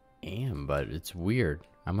am, but it's weird.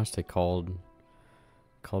 I must have called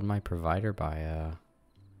my provider by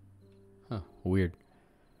weird.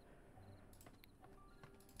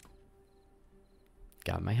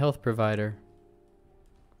 Got my health provider.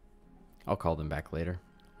 I'll call them back later.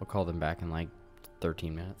 I'll call them back in like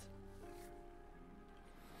 13 minutes.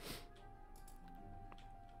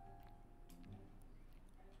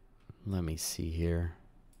 Let me see here.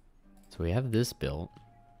 So we have this built.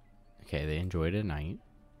 Okay, they enjoyed it at night.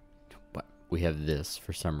 But we have this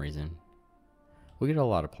for some reason. We get a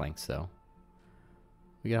lot of planks though.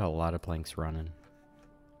 We got a lot of planks running.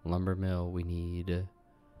 Lumber mill, we need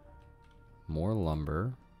more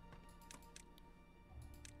lumber.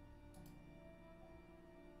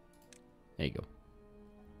 There you go.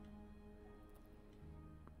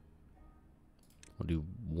 We'll do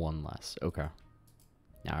one less. Okay.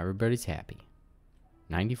 Now everybody's happy.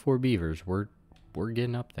 94 beavers. We're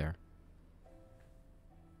getting up there.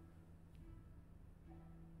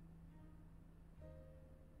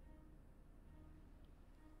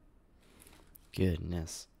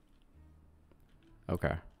 Goodness.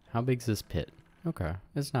 Okay. How big's this pit? Okay.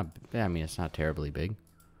 It's not, I mean, it's not terribly big.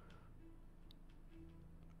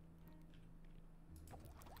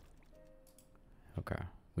 Okay.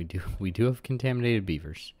 We do have contaminated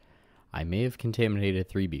beavers. I may have contaminated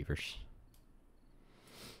 3 beavers.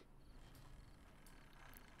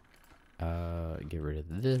 Get rid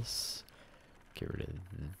of this. Get rid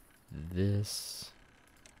of this.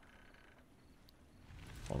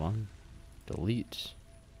 Hold on. Delete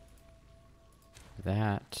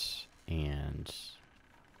that and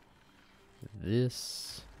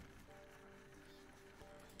this.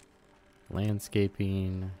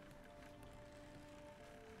 Landscaping.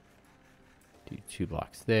 Do 2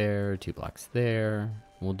 blocks there, 2 blocks there.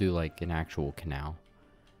 We'll do like an actual canal.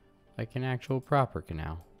 Like an actual proper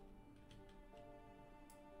canal.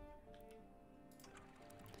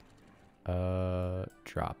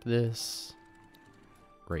 Drop this.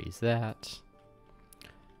 Raise that.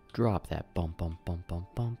 Drop that. Bum bum bum bum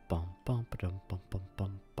bum bum bum bum bum bum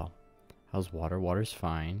bum bum. How's water? Water's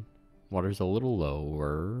fine. Water's a little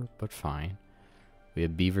lower, but fine. We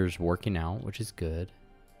have beavers working out, which is good.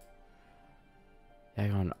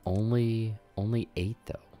 Hang on, only 8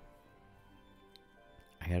 though.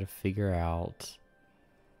 I gotta figure out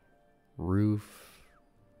roof,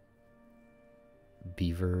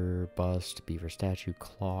 beaver bust, beaver statue,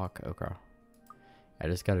 clock. Okay.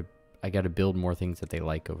 I gotta build more things that they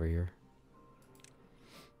like over here.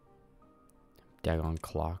 Daggone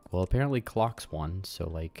clock. Well, apparently clock's one, so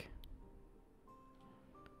like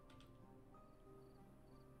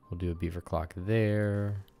we'll do a beaver clock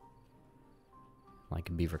there. Like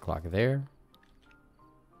a beaver clock there.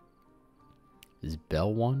 Is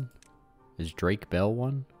Bell one? Is Drake Bell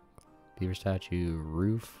one? Beaver statue,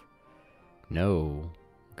 roof. No.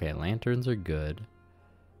 Okay, lanterns are good.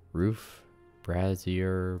 Roof,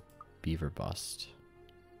 brazier, beaver bust.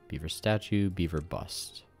 Beaver statue, beaver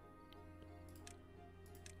bust.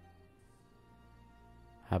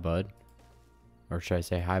 Hi, bud. Or should I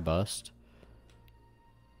say hi, bust?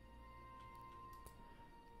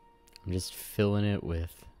 I'm just filling it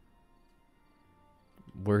with...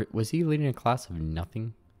 Was he leading a class of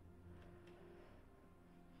nothing?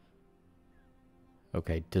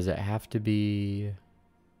 Okay, does it have to be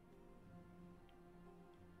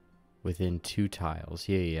within 2 tiles?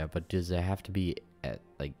 Yeah, but does it have to be at,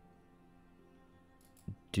 like,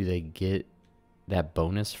 do they get that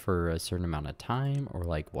bonus for a certain amount of time, or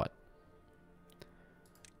like what?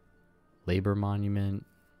 Labor monument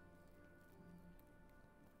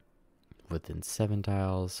within 7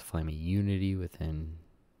 tiles, flame of unity within...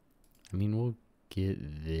 I mean, we'll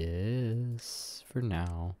get this for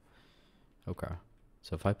now. Okay.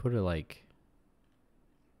 So if I put it like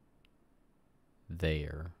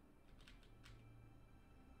there.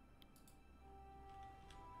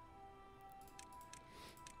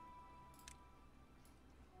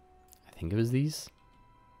 I think it was these.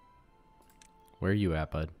 Where are you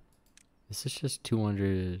at, bud? This is just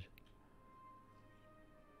 200.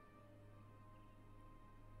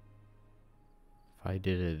 If I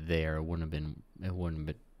did it there, it wouldn't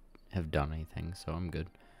have done anything, so I'm good.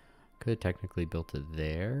 Could have technically built it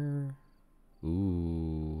there.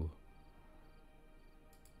 Ooh.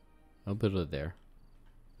 I'll build it there.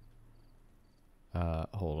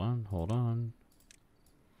 Hold on.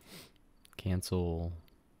 Cancel.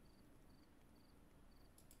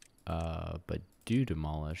 But do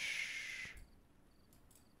demolish.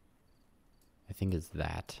 I think it's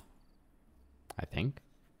that. I think.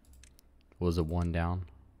 Was it 1 down?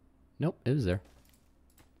 Nope, it was there.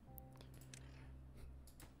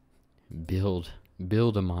 Build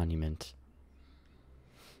a monument.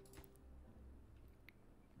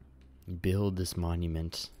 Build this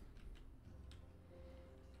monument.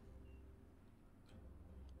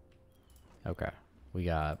 Okay, we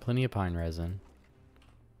got plenty of pine resin.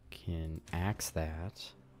 Can axe that.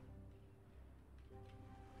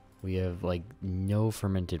 We have like no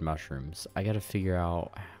fermented mushrooms. I gotta figure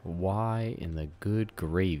out why in the good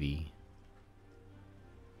gravy.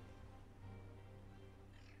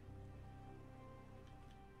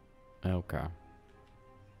 Okay.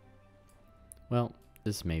 Well,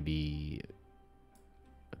 this may be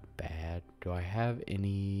bad. Do I have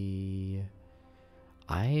any...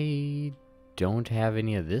 I don't have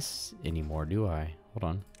any of this anymore, do I? Hold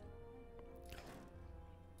on.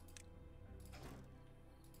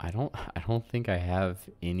 I don't think I have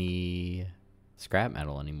any scrap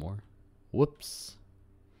metal anymore. Whoops.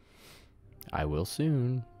 I will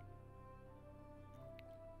soon.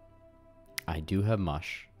 I do have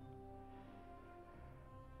mush.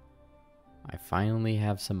 I finally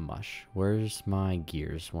have some mush. Where's my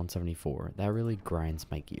gears? 174. That really grinds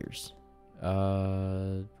my gears.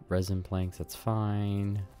 Resin planks, that's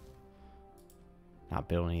fine. Not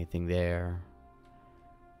building anything there.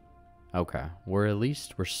 Okay, we're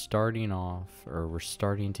starting off, or we're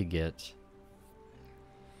starting to get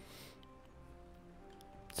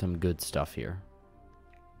some good stuff here.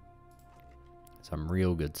 Some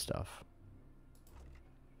real good stuff.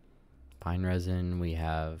 Pine resin, we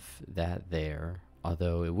have that there.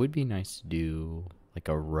 Although it would be nice to do like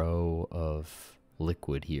a row of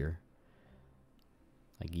liquid here.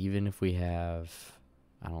 Like even if we have,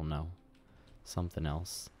 I don't know, something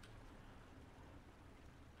else.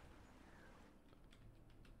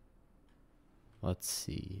 Let's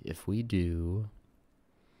see, if we do...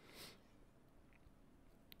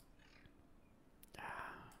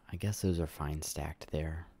 I guess those are fine stacked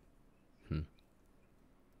there.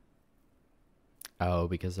 Oh,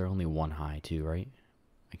 because they're only 1 high too, right?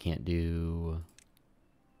 I can't do...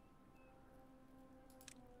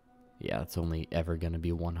 Yeah, it's only ever going to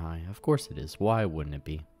be 1 high. Of course it is. Why wouldn't it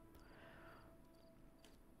be?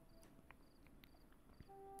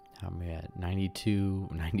 How am I at? 92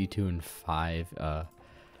 and 5.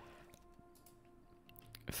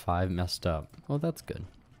 5 messed up. Oh, that's good.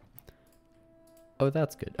 Oh,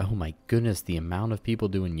 that's good. Oh my goodness, the amount of people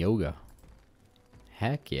doing yoga.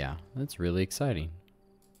 Heck yeah, that's really exciting.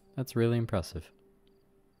 That's really impressive.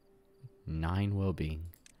 9 well-being.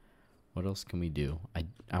 What else can we do?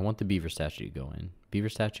 I want the beaver statue to go in. Beaver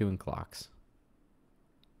statue and clocks.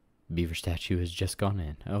 Beaver statue has just gone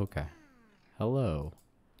in. Okay. Hello.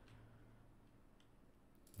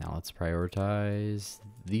 Now let's prioritize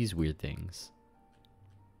these weird things.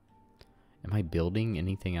 Am I building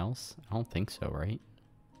anything else? I don't think so, right?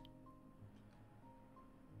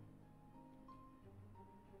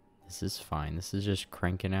 This is fine. This is just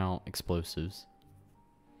cranking out explosives.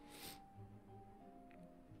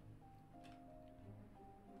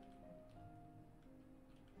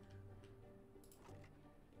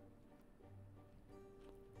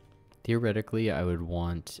 Theoretically, I would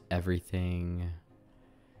want everything...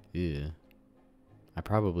 Ew. I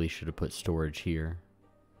probably should have put storage here.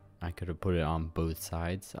 I could have put it on both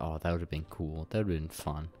sides. Oh, that would have been cool. That would have been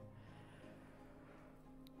fun.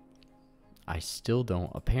 I still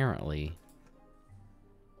don't, apparently,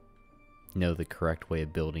 know the correct way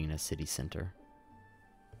of building a city center.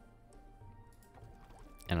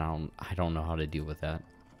 And I don't know how to deal with that.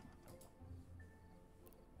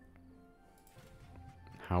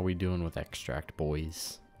 How are we doing with extract,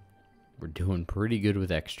 boys? We're doing pretty good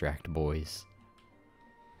with extract, boys.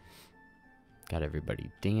 Got everybody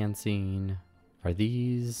dancing. Are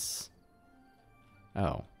these...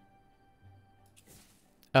 Oh.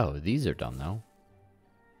 Oh, these are done, though.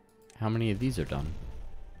 How many of these are done?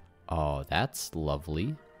 Oh, that's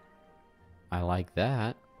lovely. I like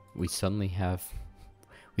that. We suddenly have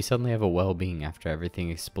a well-being after everything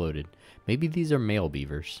exploded. Maybe these are male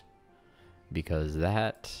beavers. Because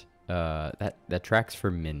that tracks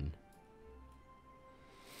for men.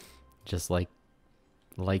 Just like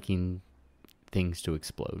liking things to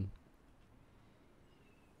explode.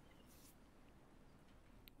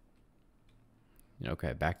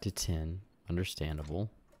 Okay, back to 10. Understandable.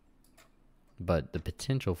 But the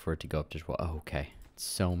potential for it to go up to 12. Oh, okay.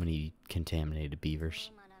 So many contaminated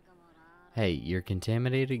beavers. Hey, you're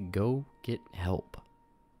contaminated. Go get help.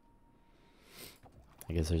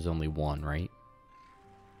 I guess there's only one, right?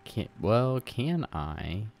 Can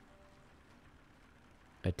I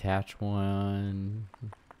attach one?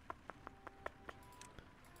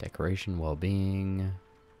 Decoration, well-being.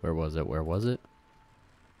 Where was it? Where was it?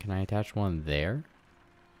 Can I attach one there?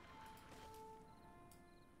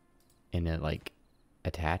 And it like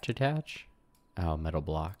attach? Oh, metal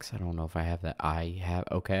blocks. I don't know if I have that.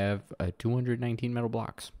 Okay, I have 219 metal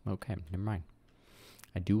blocks. Okay, never mind.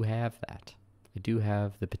 I do have that. I do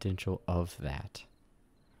have the potential of that.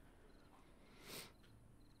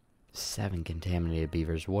 7 contaminated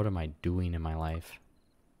beavers. What am I doing in my life?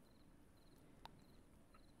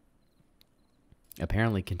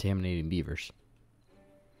 Apparently contaminating beavers.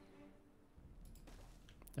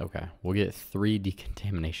 Okay, we'll get 3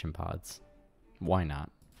 decontamination pods. Why not?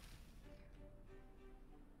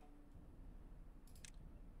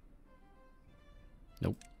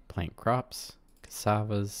 Nope. Plant crops.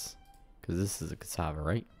 Cassavas. Because this is a cassava,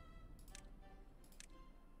 right?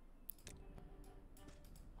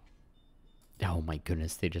 Oh my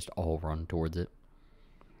goodness, they just all run towards it.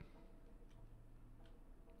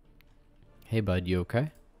 Hey bud, you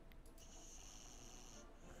okay?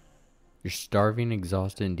 You're starving,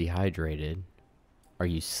 exhausted, and dehydrated. Are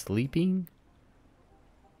you sleeping?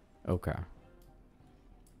 Okay.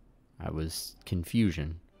 I was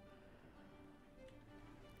confusion.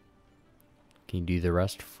 Can you do the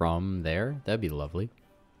rest from there? That'd be lovely.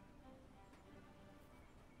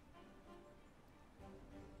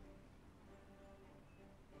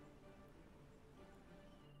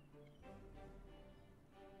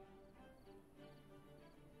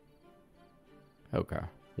 Okay.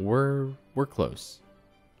 We're close.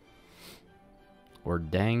 We're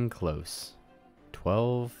dang close.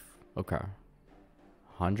 12. Okay.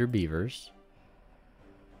 100 beavers.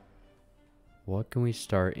 What can we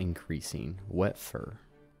start increasing? Wet fur.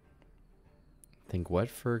 I think wet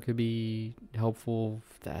fur could be helpful.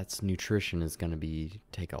 That's nutrition is going to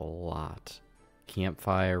take a lot.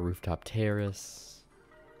 Campfire, rooftop terrace.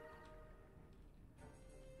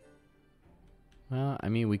 Well, I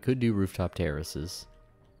mean, we could do rooftop terraces.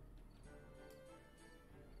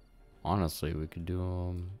 Honestly, we could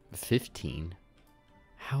do 15.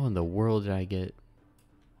 How in the world did I get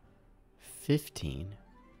 15?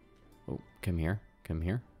 Oh, come here. Come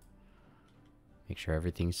here. Make sure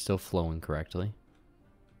everything's still flowing correctly.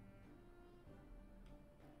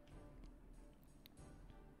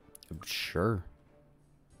 Sure.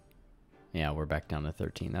 Yeah, we're back down to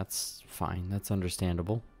 13. That's fine. That's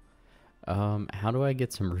understandable. How do I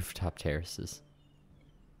get some rooftop terraces?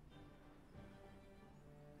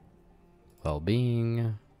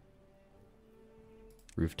 Well-being.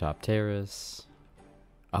 Rooftop terrace.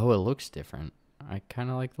 Oh, it looks different. I kind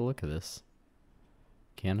of like the look of this.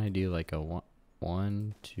 Can I do like a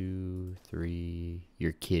one, two, three?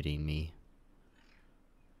 You're kidding me.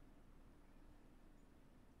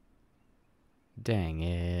 Dang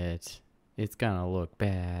it. It's gonna look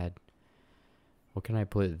bad. What can I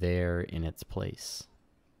put there in its place?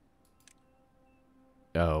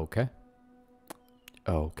 Okay.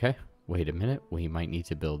 Okay. Wait a minute. We might need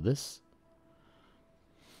to build this.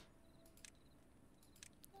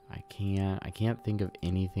 I can't think of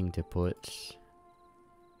anything to put.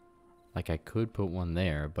 Like I could put one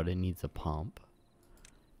there, but it needs a pump.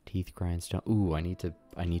 Teeth grindstone. Ooh, I need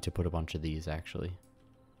to put a bunch of these actually.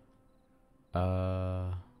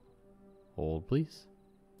 Hold please.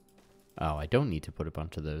 Oh, I don't need to put a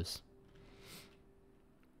bunch of those.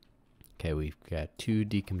 Okay, we've got 2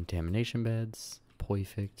 decontamination beds.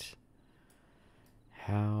 Perfect.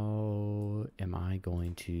 How am I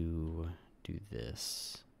going to do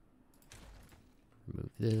this?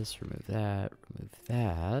 Remove this, remove that, remove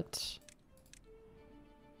that.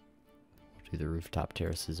 We'll do the rooftop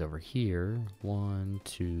terraces over here. 1,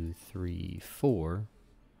 2, 3, 4.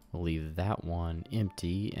 We'll leave that one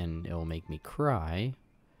empty and it'll make me cry.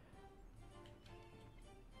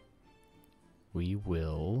 We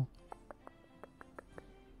will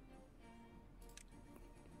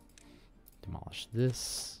demolish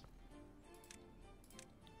this.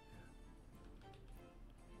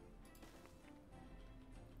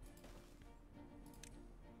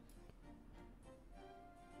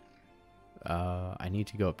 I need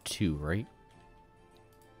to go up 2, right?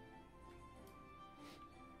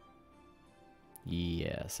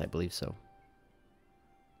 Yes, I believe so.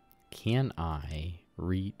 Can I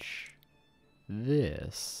reach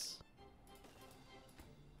this?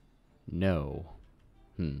 No.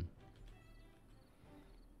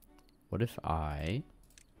 What if I...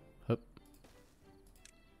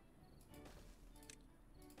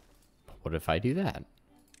 What if I do that?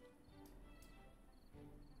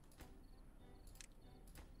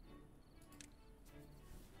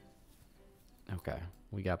 Okay,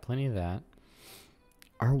 we got plenty of that.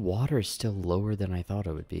 Our water is still lower than I thought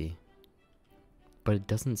it would be. But it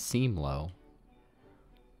doesn't seem low.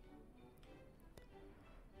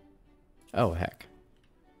 Oh, heck.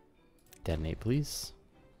 Detonate, please.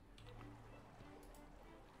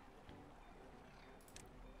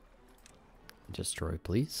 Destroy,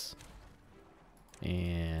 please.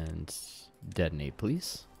 And detonate,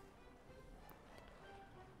 please.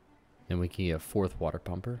 Then we can get a 4th water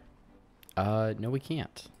pumper. No, we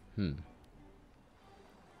can't.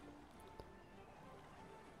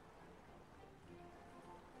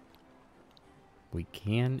 We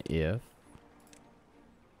can if...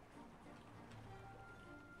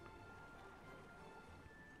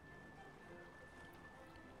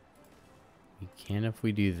 We can if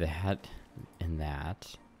we do that and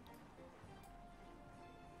that.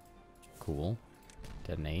 Cool.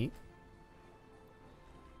 Detonate.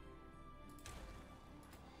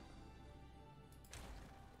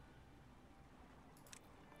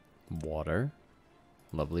 Water.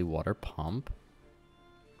 Lovely water pump.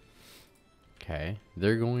 Okay.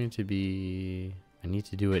 They're going to be... I need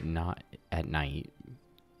to do it not at night.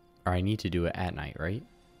 Or I need to do it at night, right?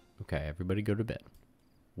 Okay, everybody go to bed.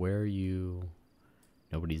 Where are you?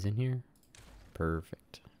 Nobody's in here?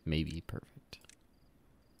 Perfect. Maybe perfect.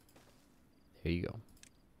 There you go.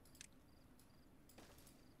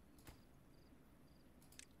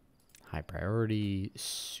 High priority.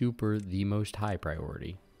 Super the most high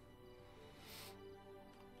priority.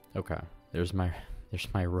 Okay. There's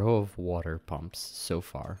my row of water pumps so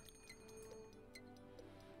far.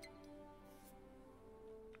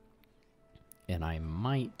 And I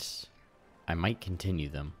might continue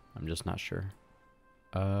them. I'm just not sure.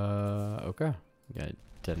 Okay. Gotta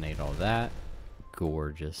detonate all that.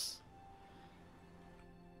 Gorgeous.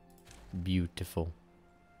 Beautiful.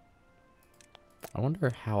 I wonder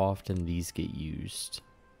how often these get used.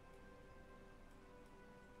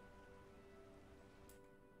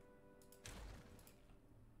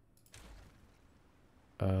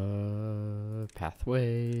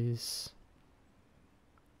 Pathways.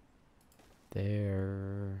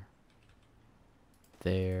 There.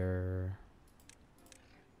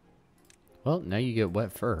 Well, now you get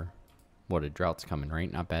wet fur. What, a drought's coming,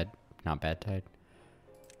 right? Not bad. Not bad tide.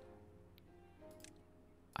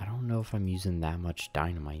 I don't know if I'm using that much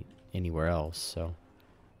dynamite anywhere else, so.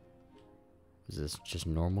 Is this just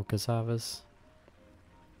normal cassavas?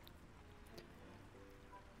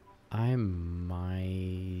 I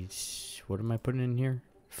might... What am I putting in here?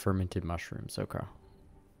 Fermented mushrooms, okay.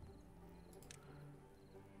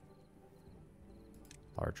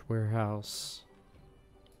 Large warehouse.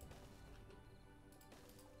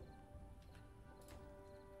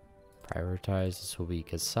 Prioritize. This will be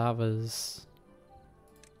cassavas.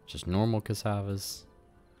 Just normal cassavas.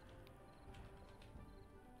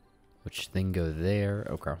 Which then go there.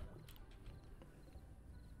 Okay.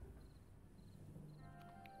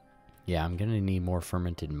 Yeah, I'm gonna need more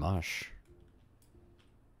fermented mush.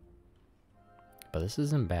 But this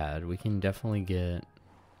isn't bad. We can definitely get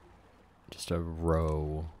just a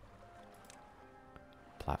row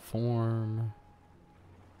platform.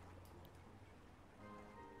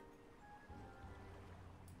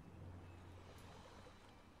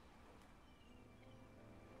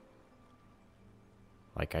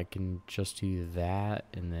 Like I can just do that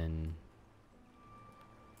and then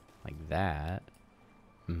like that.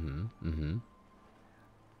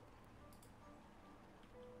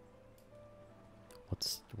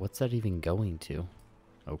 What's that even going to?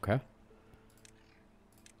 Okay.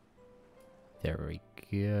 There we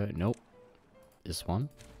go. Nope. This one.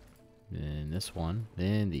 Then this one.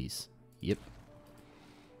 Then these. Yep.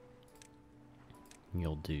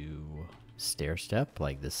 You'll do stair step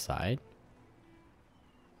like this side.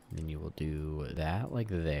 Then you will do that like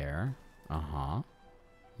there. Uh-huh.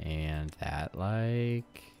 And that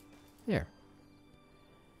like there.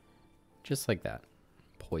 Just like that.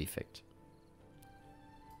 Perfect.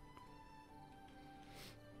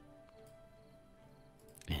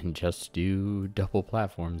 And just do double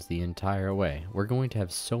platforms the entire way. We're going to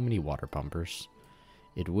have so many water pumpers.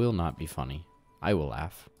 It will not be funny. I will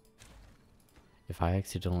laugh. If I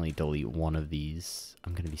accidentally delete one of these,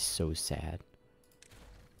 I'm going to be so sad.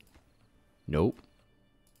 Nope.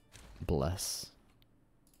 Bless.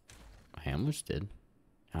 I almost did.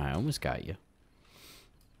 I almost got you.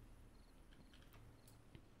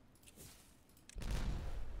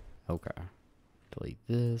 Okay. Delete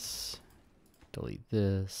this. Delete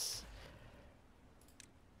this.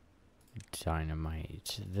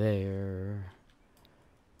 Dynamite there.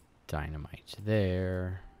 Dynamite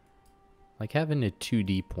there. Like having a 2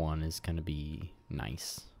 deep one is going to be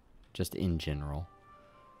nice. Just in general.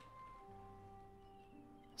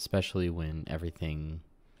 Especially when everything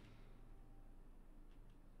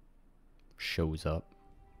shows up.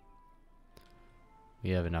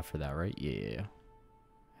 We have enough for that, right? Yeah.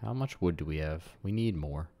 How much wood do we have? We need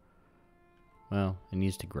more. Well, it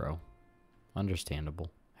needs to grow. Understandable.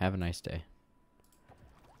 Have a nice day.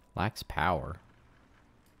 Lacks power.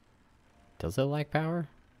 Does it lack power?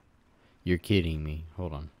 You're kidding me.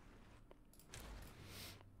 Hold on.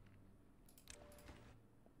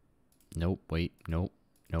 Nope. Wait. Nope.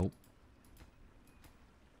 Nope.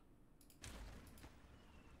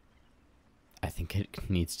 I think it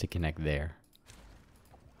needs to connect there.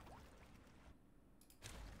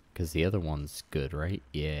 Because the other one's good, right?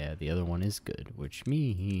 Yeah, the other one is good, which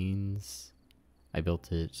means I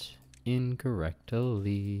built it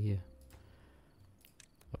incorrectly.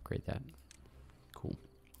 Upgrade that. Cool.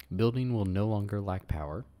 Building will no longer lack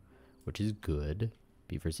power, which is good.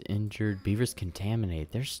 Beavers injured. Beavers contaminated.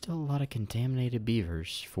 There's still a lot of contaminated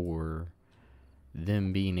beavers for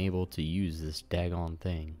them being able to use this daggone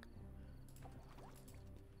thing.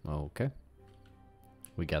 Okay.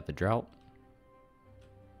 We got the drought.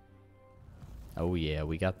 Oh yeah,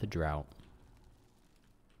 we got the drought.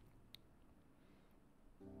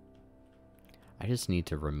 I just need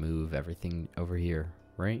to remove everything over here,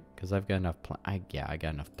 right? Because I've got enough I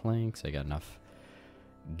got enough planks, I got enough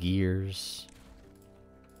gears.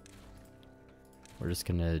 We're just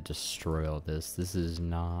gonna destroy all this. This is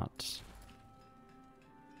not...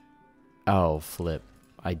 Oh, flip.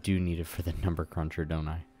 I do need it for the number cruncher, don't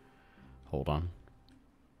I? Hold on.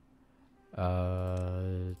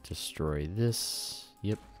 Destroy this.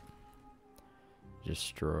 Yep.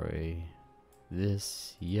 Destroy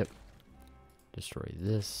this. Yep. Destroy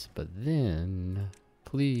this. But then,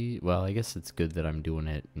 please... Well, I guess it's good that I'm doing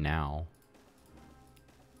it now.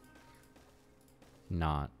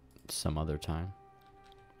 Not some other time.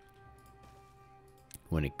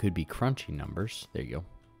 When it could be crunchy numbers. There you go.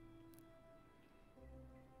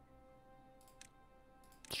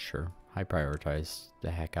 Sure. I prioritize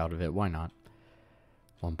the heck out of it. Why not?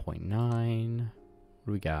 1.9. What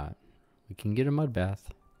do we got? We can get a mud bath.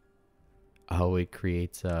 Oh, it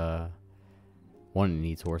creates one, it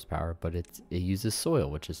needs horsepower, but it uses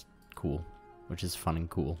soil, which is cool. Which is fun and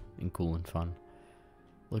cool. And cool and fun.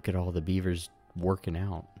 Look at all the beavers working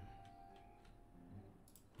out.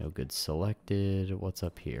 No good selected. What's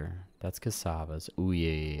up here? That's cassavas. Ooh,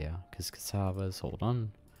 yeah. Because cassavas, hold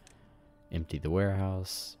on. Empty the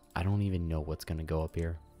warehouse. I don't even know what's going to go up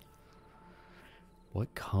here.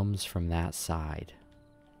 What comes from that side?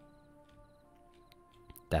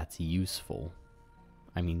 That's useful.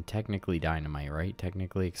 I mean, technically dynamite, right?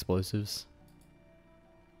 Technically explosives.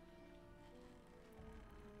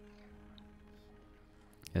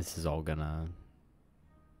 This is all gonna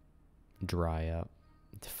dry up.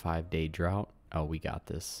 It's a 5-day drought. Oh, we got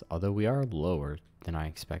this. Although we are lower than I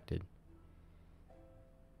expected.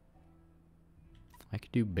 I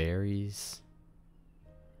could do berries.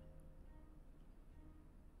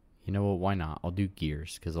 You know what? Why not? I'll do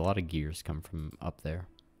gears, because a lot of gears come from up there.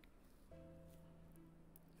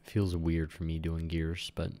 Feels weird for me doing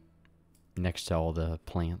gears, but next to all the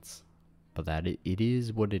plants. But that it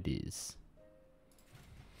is what it is.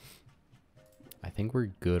 I think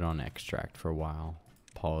we're good on extract for a while.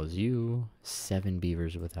 Pause you. 7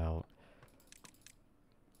 beavers without.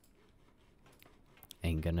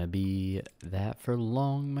 Ain't gonna be that for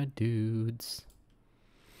long, my dudes.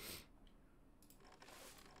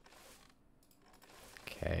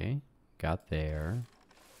 Okay, got there.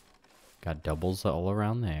 Got doubles all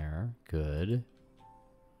around there. Good.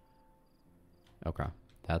 Okay,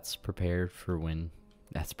 that's prepared for when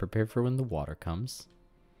the water comes.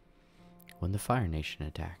 When the Fire Nation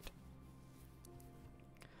attacked.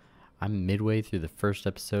 I'm midway through the first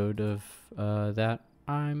episode of that.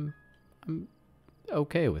 I'm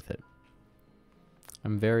okay with it.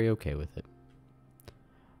 I'm very okay with it.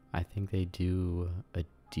 I think they do a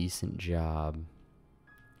decent job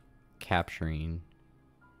capturing.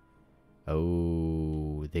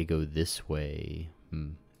 Oh, they go this way.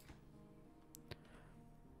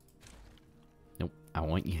 Nope. I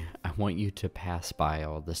want you to pass by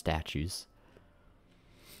all the statues.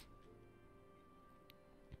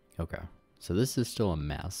 Okay. So this is still a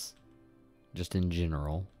mess. Just in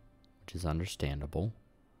general, which is understandable.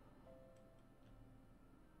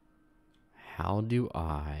 How do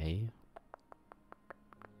I...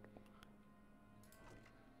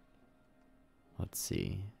 Let's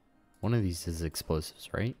see. One of these is explosives,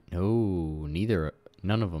 right? No,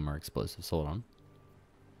 none of them are explosives. Hold on.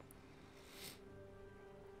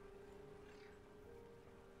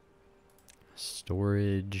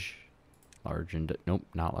 Storage. Nope,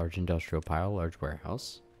 not large industrial pile, large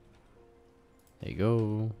warehouse. There you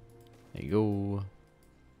go. There you go.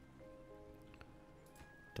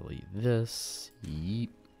 Delete this. Yeep.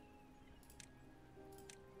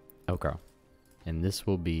 Okay. And this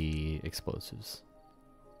will be explosives.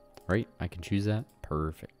 Right? I can choose that?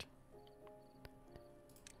 Perfect.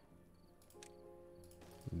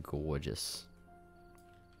 Gorgeous.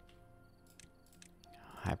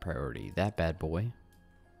 High priority. That bad boy.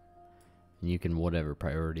 And you can whatever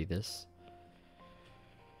priority this.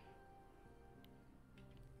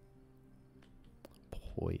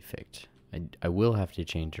 Perfect. I will have to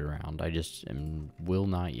change it around. I just will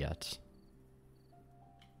not yet.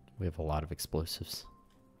 We have a lot of explosives.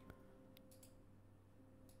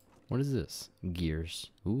 What is this? Gears.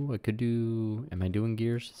 Ooh, I could do... Am I doing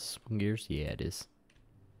gears? Swing gears? Yeah, it is.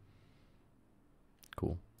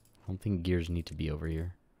 Cool. I don't think gears need to be over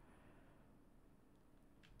here.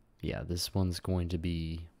 Yeah, this one's going to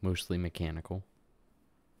be mostly mechanical.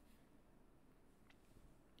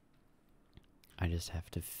 I just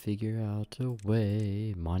have to figure out a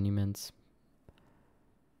way. Monuments.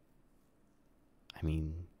 I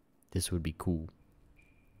mean, this would be cool.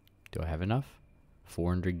 Do I have enough?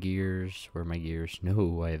 400 gears. Where are my gears?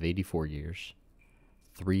 No, I have 84 gears.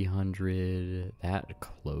 300. That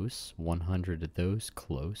close. 100 of those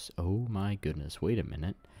close. Oh my goodness. Wait a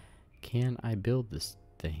minute. Can I build this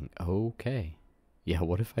thing? Okay. Yeah,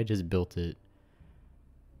 what if I just built it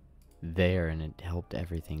there and it helped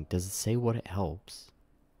everything? Does it say what it helps?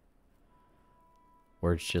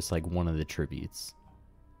 Or it's just like one of the tributes?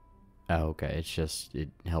 Oh, okay. It's just, it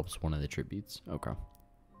helps one of the tributes. Okay.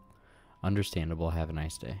 Understandable. Have a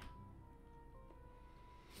nice day.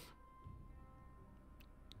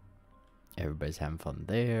 Everybody's having fun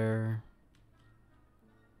there.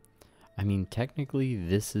 I mean, technically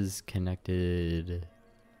this is connected.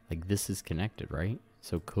 Like, this is connected, right?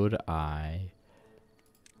 So could I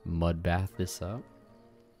mud bath this up?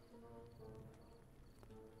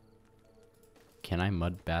 Can I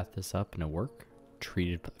mud bath this up and it work?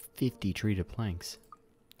 50 treated planks.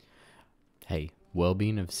 Hey,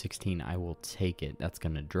 well-being of 16, I will take it. That's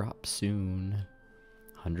gonna drop soon.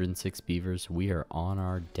 106 beavers. We are on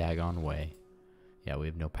our daggone way. Yeah, we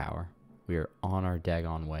have no power. We are on our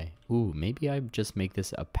daggone way. Ooh, maybe I just make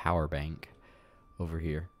this a power bank over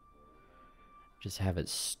here. Just have it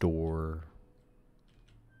store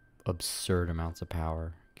absurd amounts of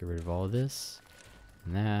power. Get rid of all of this.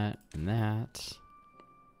 And that. And that.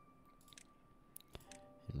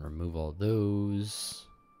 And remove all those.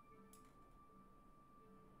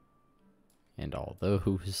 And all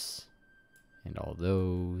those. And all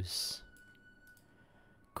those.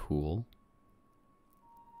 Cool.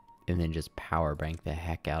 And then just power bank the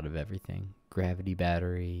heck out of everything. Gravity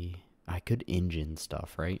battery. I could engine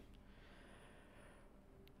stuff, right?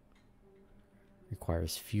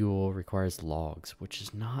 Requires fuel, requires logs, which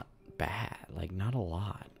is not bad. Like, not a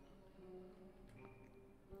lot.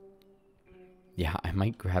 Yeah, I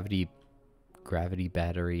might gravity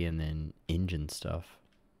battery and then engine stuff.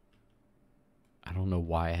 I don't know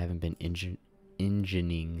why I haven't been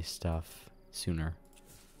engineering stuff sooner.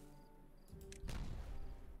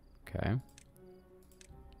 Okay.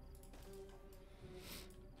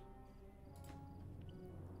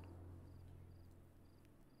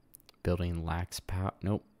 Building lacks power.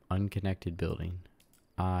 Nope. Unconnected building.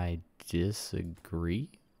 I disagree.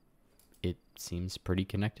 It seems pretty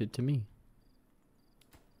connected to me.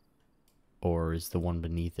 Or is the one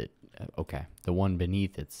beneath it? Okay. The one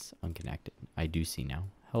beneath it's unconnected. I do see now.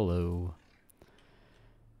 Hello.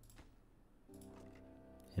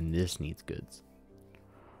 And this needs goods.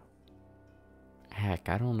 Heck,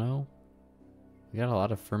 I don't know. We got a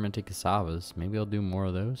lot of fermented cassavas. Maybe I'll do more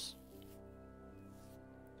of those.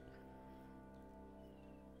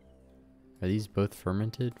 Are these both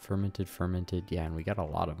fermented? Fermented, fermented. Yeah, and we got a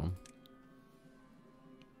lot of them.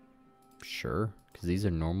 Sure, because these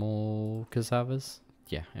are normal cassavas.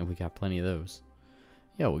 Yeah, and we got plenty of those.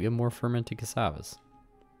 Yeah, we'll get more fermented cassavas.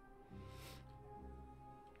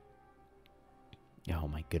 Oh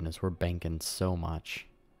my goodness, we're banking so much.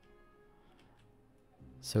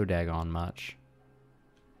 So daggone much.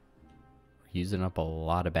 We're using up a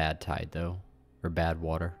lot of bad tide though. Or bad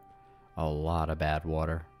water. A lot of bad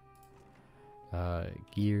water.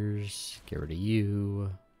 Gears. Get rid of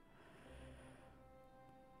you.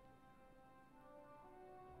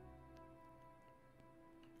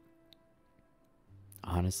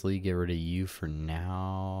 Honestly, get rid of you for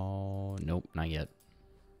now. Nope, not yet.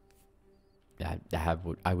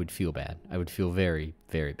 I would feel bad. I would feel very,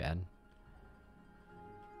 very bad.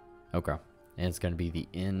 Okay. And it's going to be the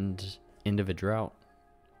end of a drought.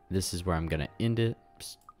 This is where I'm going to end it.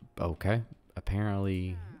 Okay.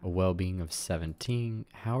 Apparently a well-being of 17.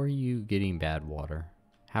 How are you getting bad water?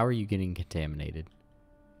 How are you getting contaminated?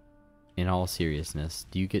 In all seriousness,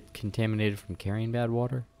 do you get contaminated from carrying bad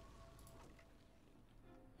water?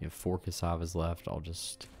 You have 4 cassavas left. I'll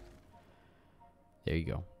just... There you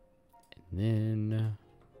go. And then...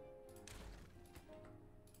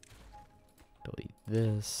 delete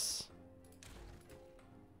this.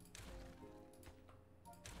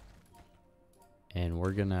 And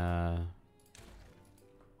we're gonna...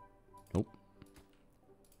 Nope.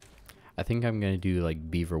 I think I'm gonna do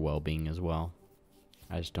like beaver well-being as well.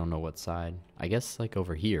 I just don't know what side. I guess like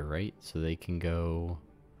over here, right? So they can go...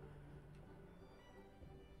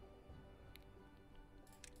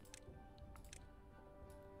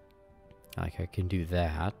 Like I can do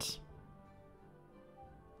that.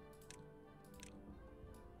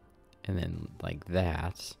 And then like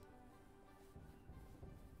that.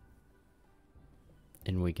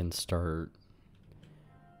 And we can start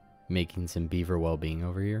making some beaver well-being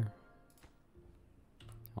over here.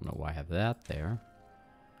 I don't know why I have that there.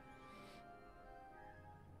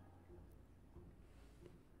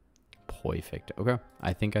 Perfect. Okay.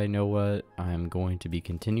 I think I know what I'm going to be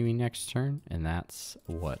continuing next turn, and that's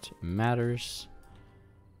what matters.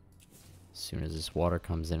 As soon as this water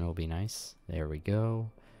comes in, it'll be nice. There we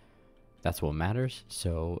go. That's what matters.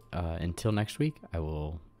 So until next week,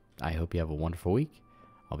 I hope you have a wonderful week.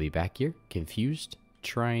 I'll be back here, confused,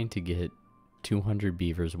 trying to get 200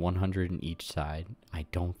 beavers, 100 in each side. I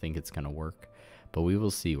don't think it's going to work, but we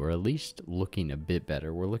will see. We're at least looking a bit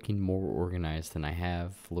better. We're looking more organized than I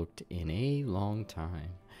have looked in a long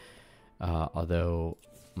time. Although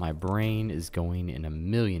my brain is going in a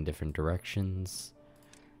million different directions,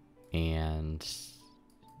 and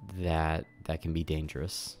that can be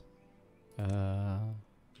dangerous.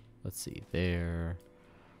 Let's see, there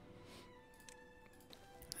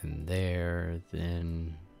and there,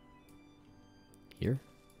 then here.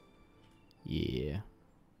 Yeah.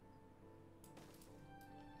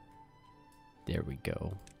 There we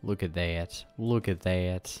go. Look at that. Look at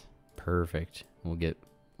that. Perfect. We'll get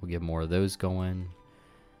more of those going.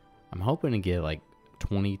 I'm hoping to get like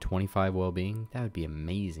 20, 25 well-being. That would be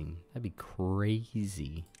amazing. That'd be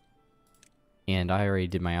crazy. And I already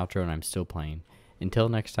did my outro and I'm still playing. Until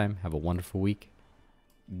next time, have a wonderful week.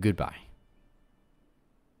 Goodbye.